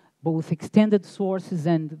both extended sources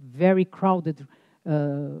and very crowded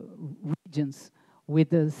regions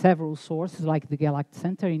with several sources like the galactic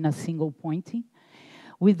center in a single pointing.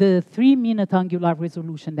 With the 3-minute angular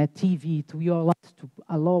resolution at TV, it will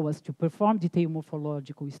allow us to perform detailed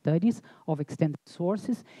morphological studies of extended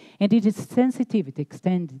sources, and its sensitivity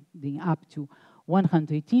extending up to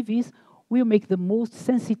 100 TVs will make the most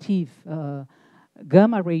sensitive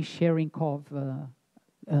gamma ray Cherenkov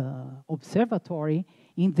observatory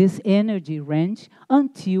in this energy range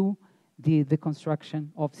until the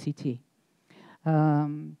construction of CTA.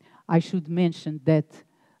 I should mention that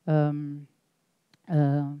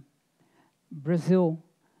Brazil,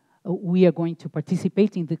 we are going to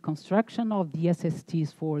participate in the construction of the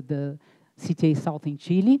SSTs for the CTA South in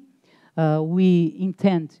Chile. We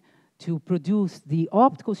intend to produce the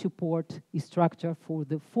optical support structure for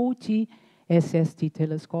the 40 SST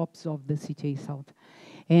telescopes of the CTA South.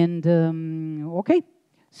 And okay,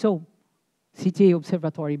 so CTA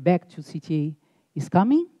Observatory back to CTA is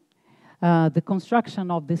coming. The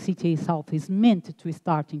construction of the CTA South is meant to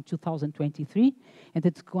start in 2023, and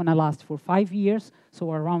it's going to last for 5 years.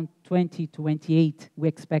 So around 2028, we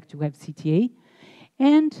expect to have CTA.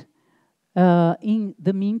 And in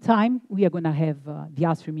the meantime, we are going to have the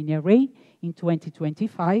ASTRI mini array in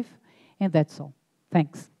 2025, and that's all.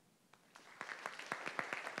 Thanks.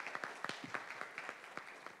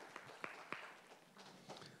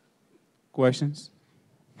 Questions?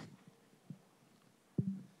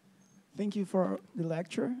 Thank you for the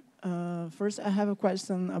lecture. First, I have a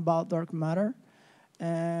question about dark matter,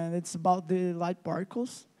 and it's about the light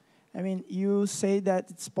particles. I mean, you say that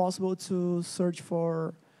it's possible to search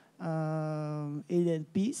for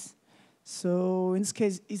ADPs. So in this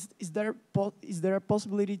case, is there a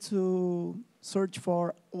possibility to search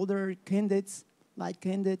for other candidates, like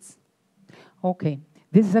candidates? Okay,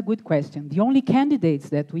 this is a good question. The only candidates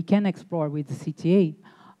that we can explore with the CTA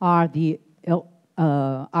are the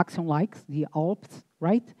axion likes, the ALPs,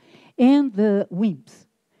 right? And the WIMPs.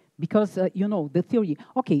 Because, you know, the theory,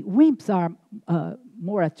 okay, WIMPs are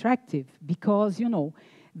more attractive because, you know,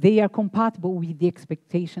 they are compatible with the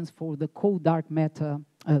expectations for the cold dark matter,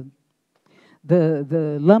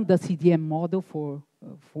 the lambda CDM model for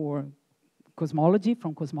cosmology,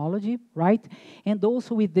 from cosmology, right? And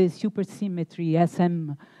also with the supersymmetry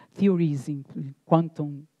SM theories in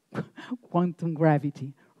quantum, quantum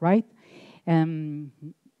gravity, right?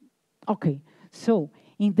 Okay, so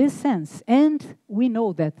in this sense, and we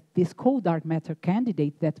know that this cold dark matter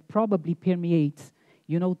candidate that probably permeates,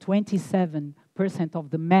 you know, 27% of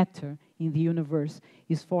the matter in the universe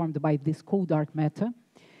is formed by this cold dark matter.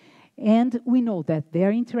 And we know that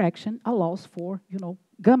their interaction allows for, you know,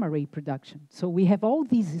 gamma ray production. So we have all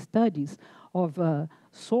these studies of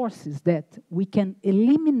sources that we can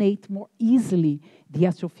eliminate more easily the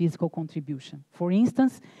astrophysical contribution. For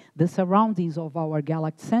instance, the surroundings of our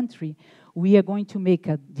galaxy century, we are going to make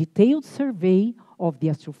a detailed survey of the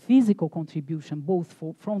astrophysical contribution, both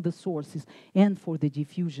from the sources and for the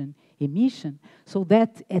diffusion emission, so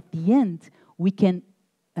that at the end we can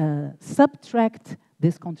subtract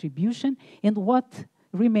this contribution, and what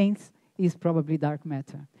remains is probably dark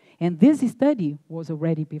matter. And this study was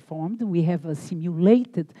already performed. We have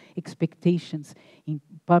simulated expectations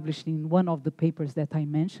published in one of the papers that I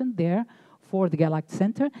mentioned there for the Galactic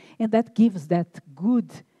Center, and that gives that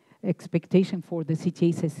good expectation for the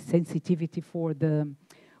CTA sensitivity for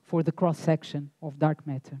the cross-section of dark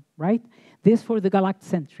matter, right? This for the Galactic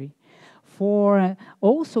Century. For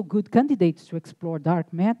also good candidates to explore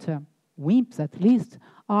dark matter, WIMPs at least,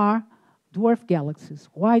 are dwarf galaxies.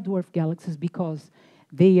 Why dwarf galaxies? Because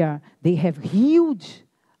they have huge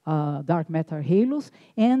dark matter halos,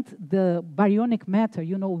 and the baryonic matter,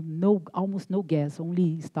 you know, almost no gas,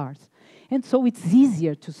 only stars. And so it's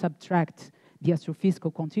easier to subtract the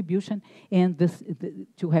astrophysical contribution and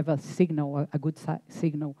to have a signal, a good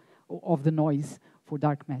signal of the noise for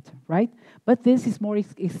dark matter, right? But this is more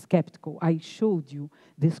skeptical. I showed you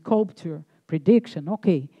the sculpture prediction.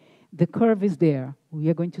 Okay, the curve is there. We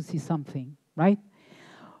are going to see something, right?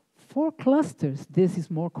 For clusters, this is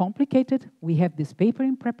more complicated. We have this paper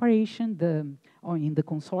in preparation in the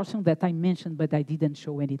consortium that I mentioned, but I didn't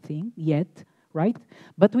show anything yet, right?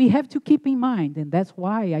 But we have to keep in mind, and that's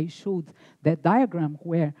why I showed that diagram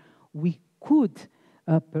where we could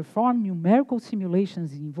perform numerical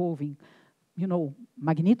simulations involving, you know,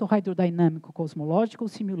 magnetohydrodynamic cosmological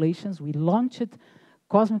simulations. We launched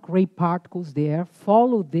cosmic ray particles there,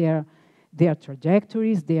 followed their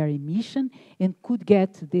trajectories, their emission, and could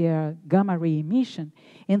get their gamma ray emission.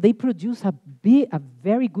 And they produce a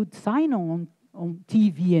very good sign on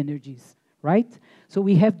TV energies, right? So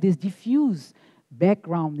we have this diffuse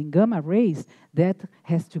background in gamma rays that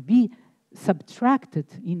has to be subtracted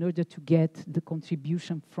in order to get the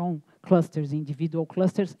contribution from clusters, individual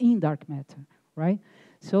clusters in dark matter, right?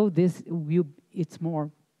 So it's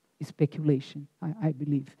more speculation, I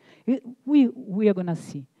believe. We are going to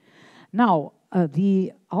see. Now,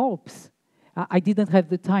 the ALPS, I didn't have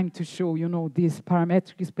the time to show, you know, this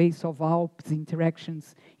parametric space of ALPS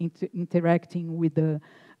interactions, interacting with the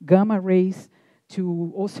gamma rays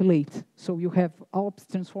to oscillate. So you have ALPS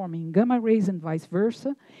transforming gamma rays and vice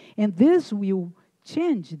versa, and this will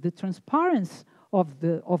change the transparency of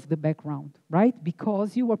the background, right?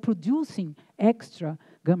 Because you are producing extra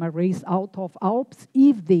gamma rays out of ALPS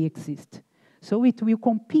if they exist. So it will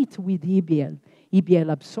compete with EBL.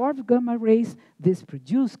 EBL absorbs gamma rays, this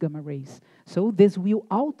produces gamma rays. So this will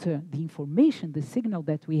alter the information, the signal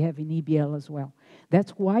that we have in EBL as well.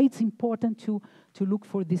 That's why it's important to look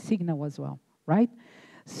for this signal as well, right?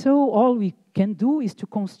 So all we can do is to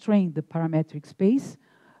constrain the parametric space.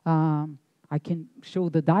 I can show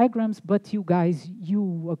the diagrams, but you guys,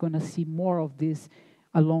 you are going to see more of this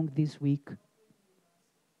along this week.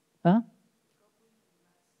 Huh?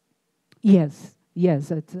 Yes.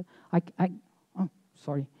 Oh,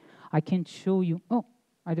 sorry. I can show you. Oh,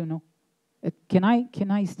 I don't know. Can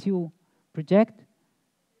I still project?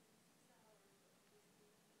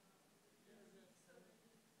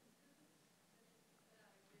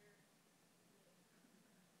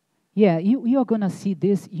 Yeah, you are going to see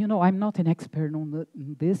this. You know, I'm not an expert on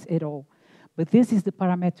this at all, but this is the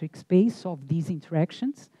parametric space of these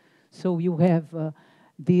interactions. So you have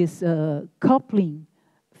this coupling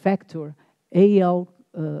factor AL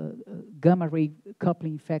gamma ray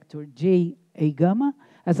coupling factor J A gamma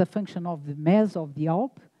as a function of the mass of the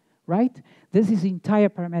Alp, right? This is entire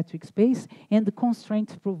parametric space and the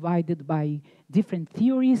constraints provided by different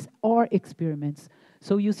theories or experiments.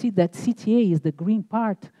 So you see that CTA is the green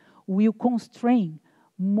part, will constrain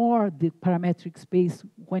more the parametric space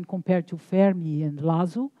when compared to Fermi and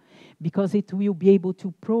Lazo, because it will be able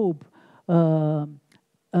to probe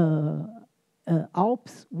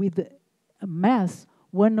Alps with a mass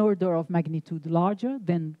 1 order of magnitude larger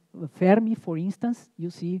than Fermi, for instance. You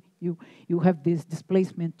see, you have this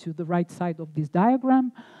displacement to the right side of this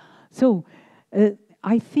diagram. So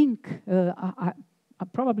I think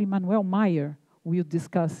probably Manuel Meyer will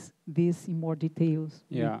discuss this in more details.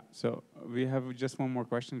 Yeah, so we have just one more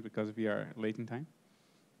question because we are late in time.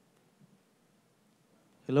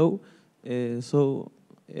 Hello.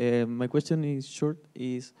 My question is short,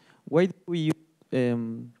 is why do we use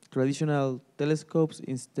traditional telescopes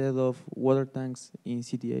instead of water tanks in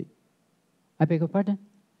CTA? I beg your pardon?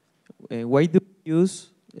 Why do we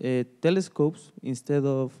use telescopes instead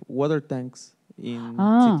of water tanks in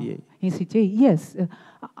CTA? In CTA, yes.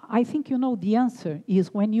 I think you know the answer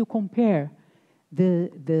is when you compare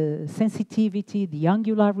the sensitivity, the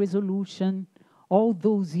angular resolution, all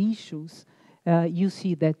those issues, you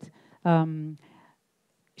see that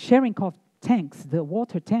Cherenkov tanks, the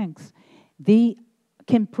water tanks, they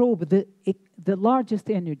can probe the largest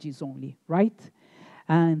energies only, right?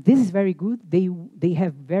 And this is very good. They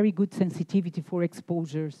have very good sensitivity for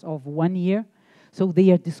exposures of 1 year. So they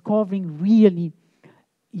are discovering really,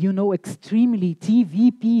 you know, extremely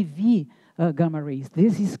TV, PV gamma rays.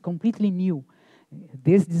 This is completely new.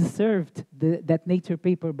 This deserved that Nature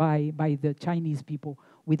paper by the Chinese people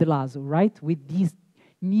with Lazo, right? With these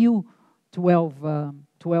new 12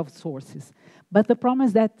 sources. But the problem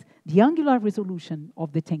is that the angular resolution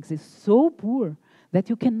of the tanks is so poor that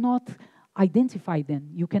you cannot identify them.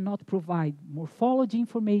 You cannot provide morphology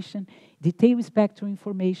information, detailed spectral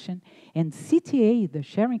information, and CTA, the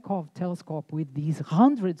Cherenkov telescope with these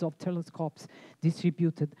hundreds of telescopes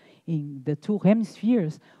distributed in the 2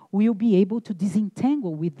 hemispheres, will be able to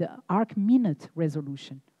disentangle with the arc-minute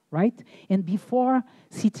resolution, right? And before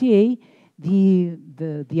CTA, the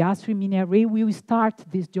ASTRI mini array will start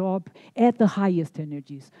this job at the highest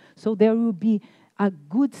energies. So there will be a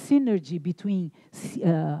good synergy between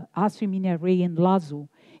ASTRI mini array and Lazo.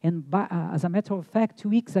 And as a matter of fact, 2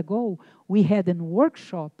 weeks ago, we had a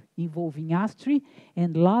workshop involving ASTRI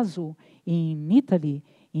and Lazo in Italy,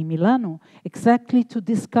 in Milano, exactly to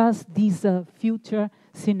discuss these future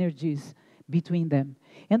synergies between them.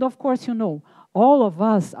 And of course, you know, all of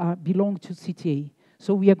us belong to CTA.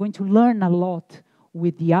 So we are going to learn a lot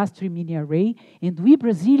with the ASTRI mini array. And we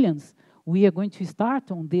Brazilians, we are going to start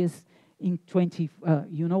on this in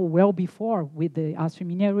you know, well before with the ASTRI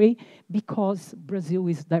mini array, because Brazil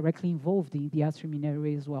is directly involved in the ASTRI mini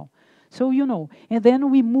array as well. So, you know, and then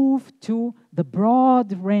we move to the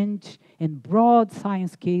broad range and broad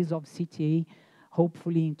science case of CTA,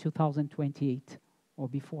 hopefully in 2028 or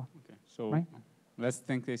before. Okay, so right? let's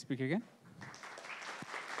thank the speaker again.